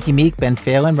 Nikki Meek, Ben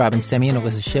Phelan, Robin Semyon,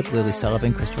 Alyssa Shipp, Lily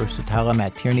Sullivan, Christopher Sutala,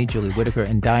 Matt Tierney, Julie Whitaker,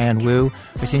 and Diane Wu.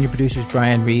 Our senior producer is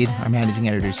Brian Reed. Our managing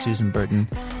editor is Susan Burton.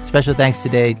 Special thanks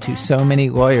today to so many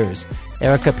lawyers: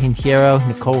 Erica Pinheiro,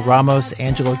 Nicole Ramos,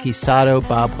 Angelo Quisado,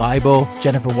 Bob Leibel,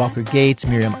 Jennifer Walker-Gates,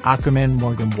 Miriam Ackerman,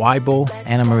 Morgan Weibel,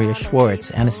 Anna Maria Schwartz,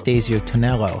 Anastasio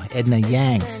Tonello, Edna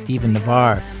Yang, Stephen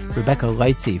Navarre, Rebecca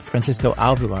Leitze, Francisco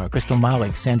Alvilar, Crystal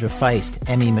Malik, Sandra Feist,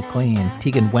 Emmy McLean,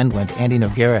 Tegan Wendland, Andy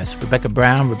Nogueras, Rebecca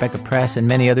Brown, Rebecca Press, and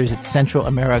many others at Central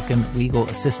American Legal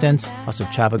Assistance. Also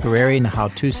Chava Guerreri,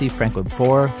 Nahal Tusi, Franklin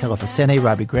Four, Kela Facene,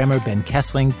 Robbie Grammer, Ben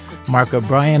Kessling, Mark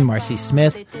O'Brien, Marcy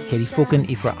Smith, Katie Fulkin,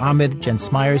 Ifra Ahmed, Jen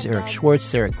Smyers, Eric Schwartz,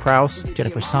 Sarah Krause,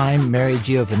 Jennifer Syme, Mary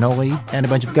Giovanoli, and a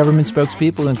bunch of government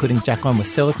spokespeople, including Jacqueline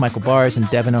Wasilic, Michael Bars, and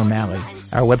Devin O'Malley.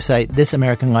 Our website,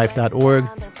 thisamericanlife.org.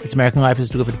 This American Life is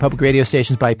delivered to public radio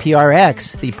stations by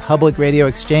PRX, the Public Radio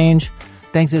Exchange.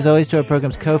 Thanks, as always, to our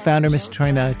program's co-founder, Mr.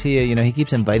 Troy Malatia. You know, he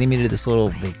keeps inviting me to this little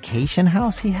vacation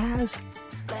house he has.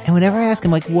 And whenever I ask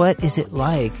him, like, what is it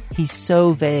like? He's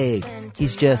so vague.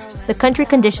 He's just... The country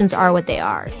conditions are what they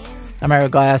are. I'm Ira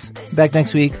Glass. Back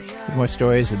next week with more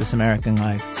stories of This American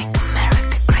Life.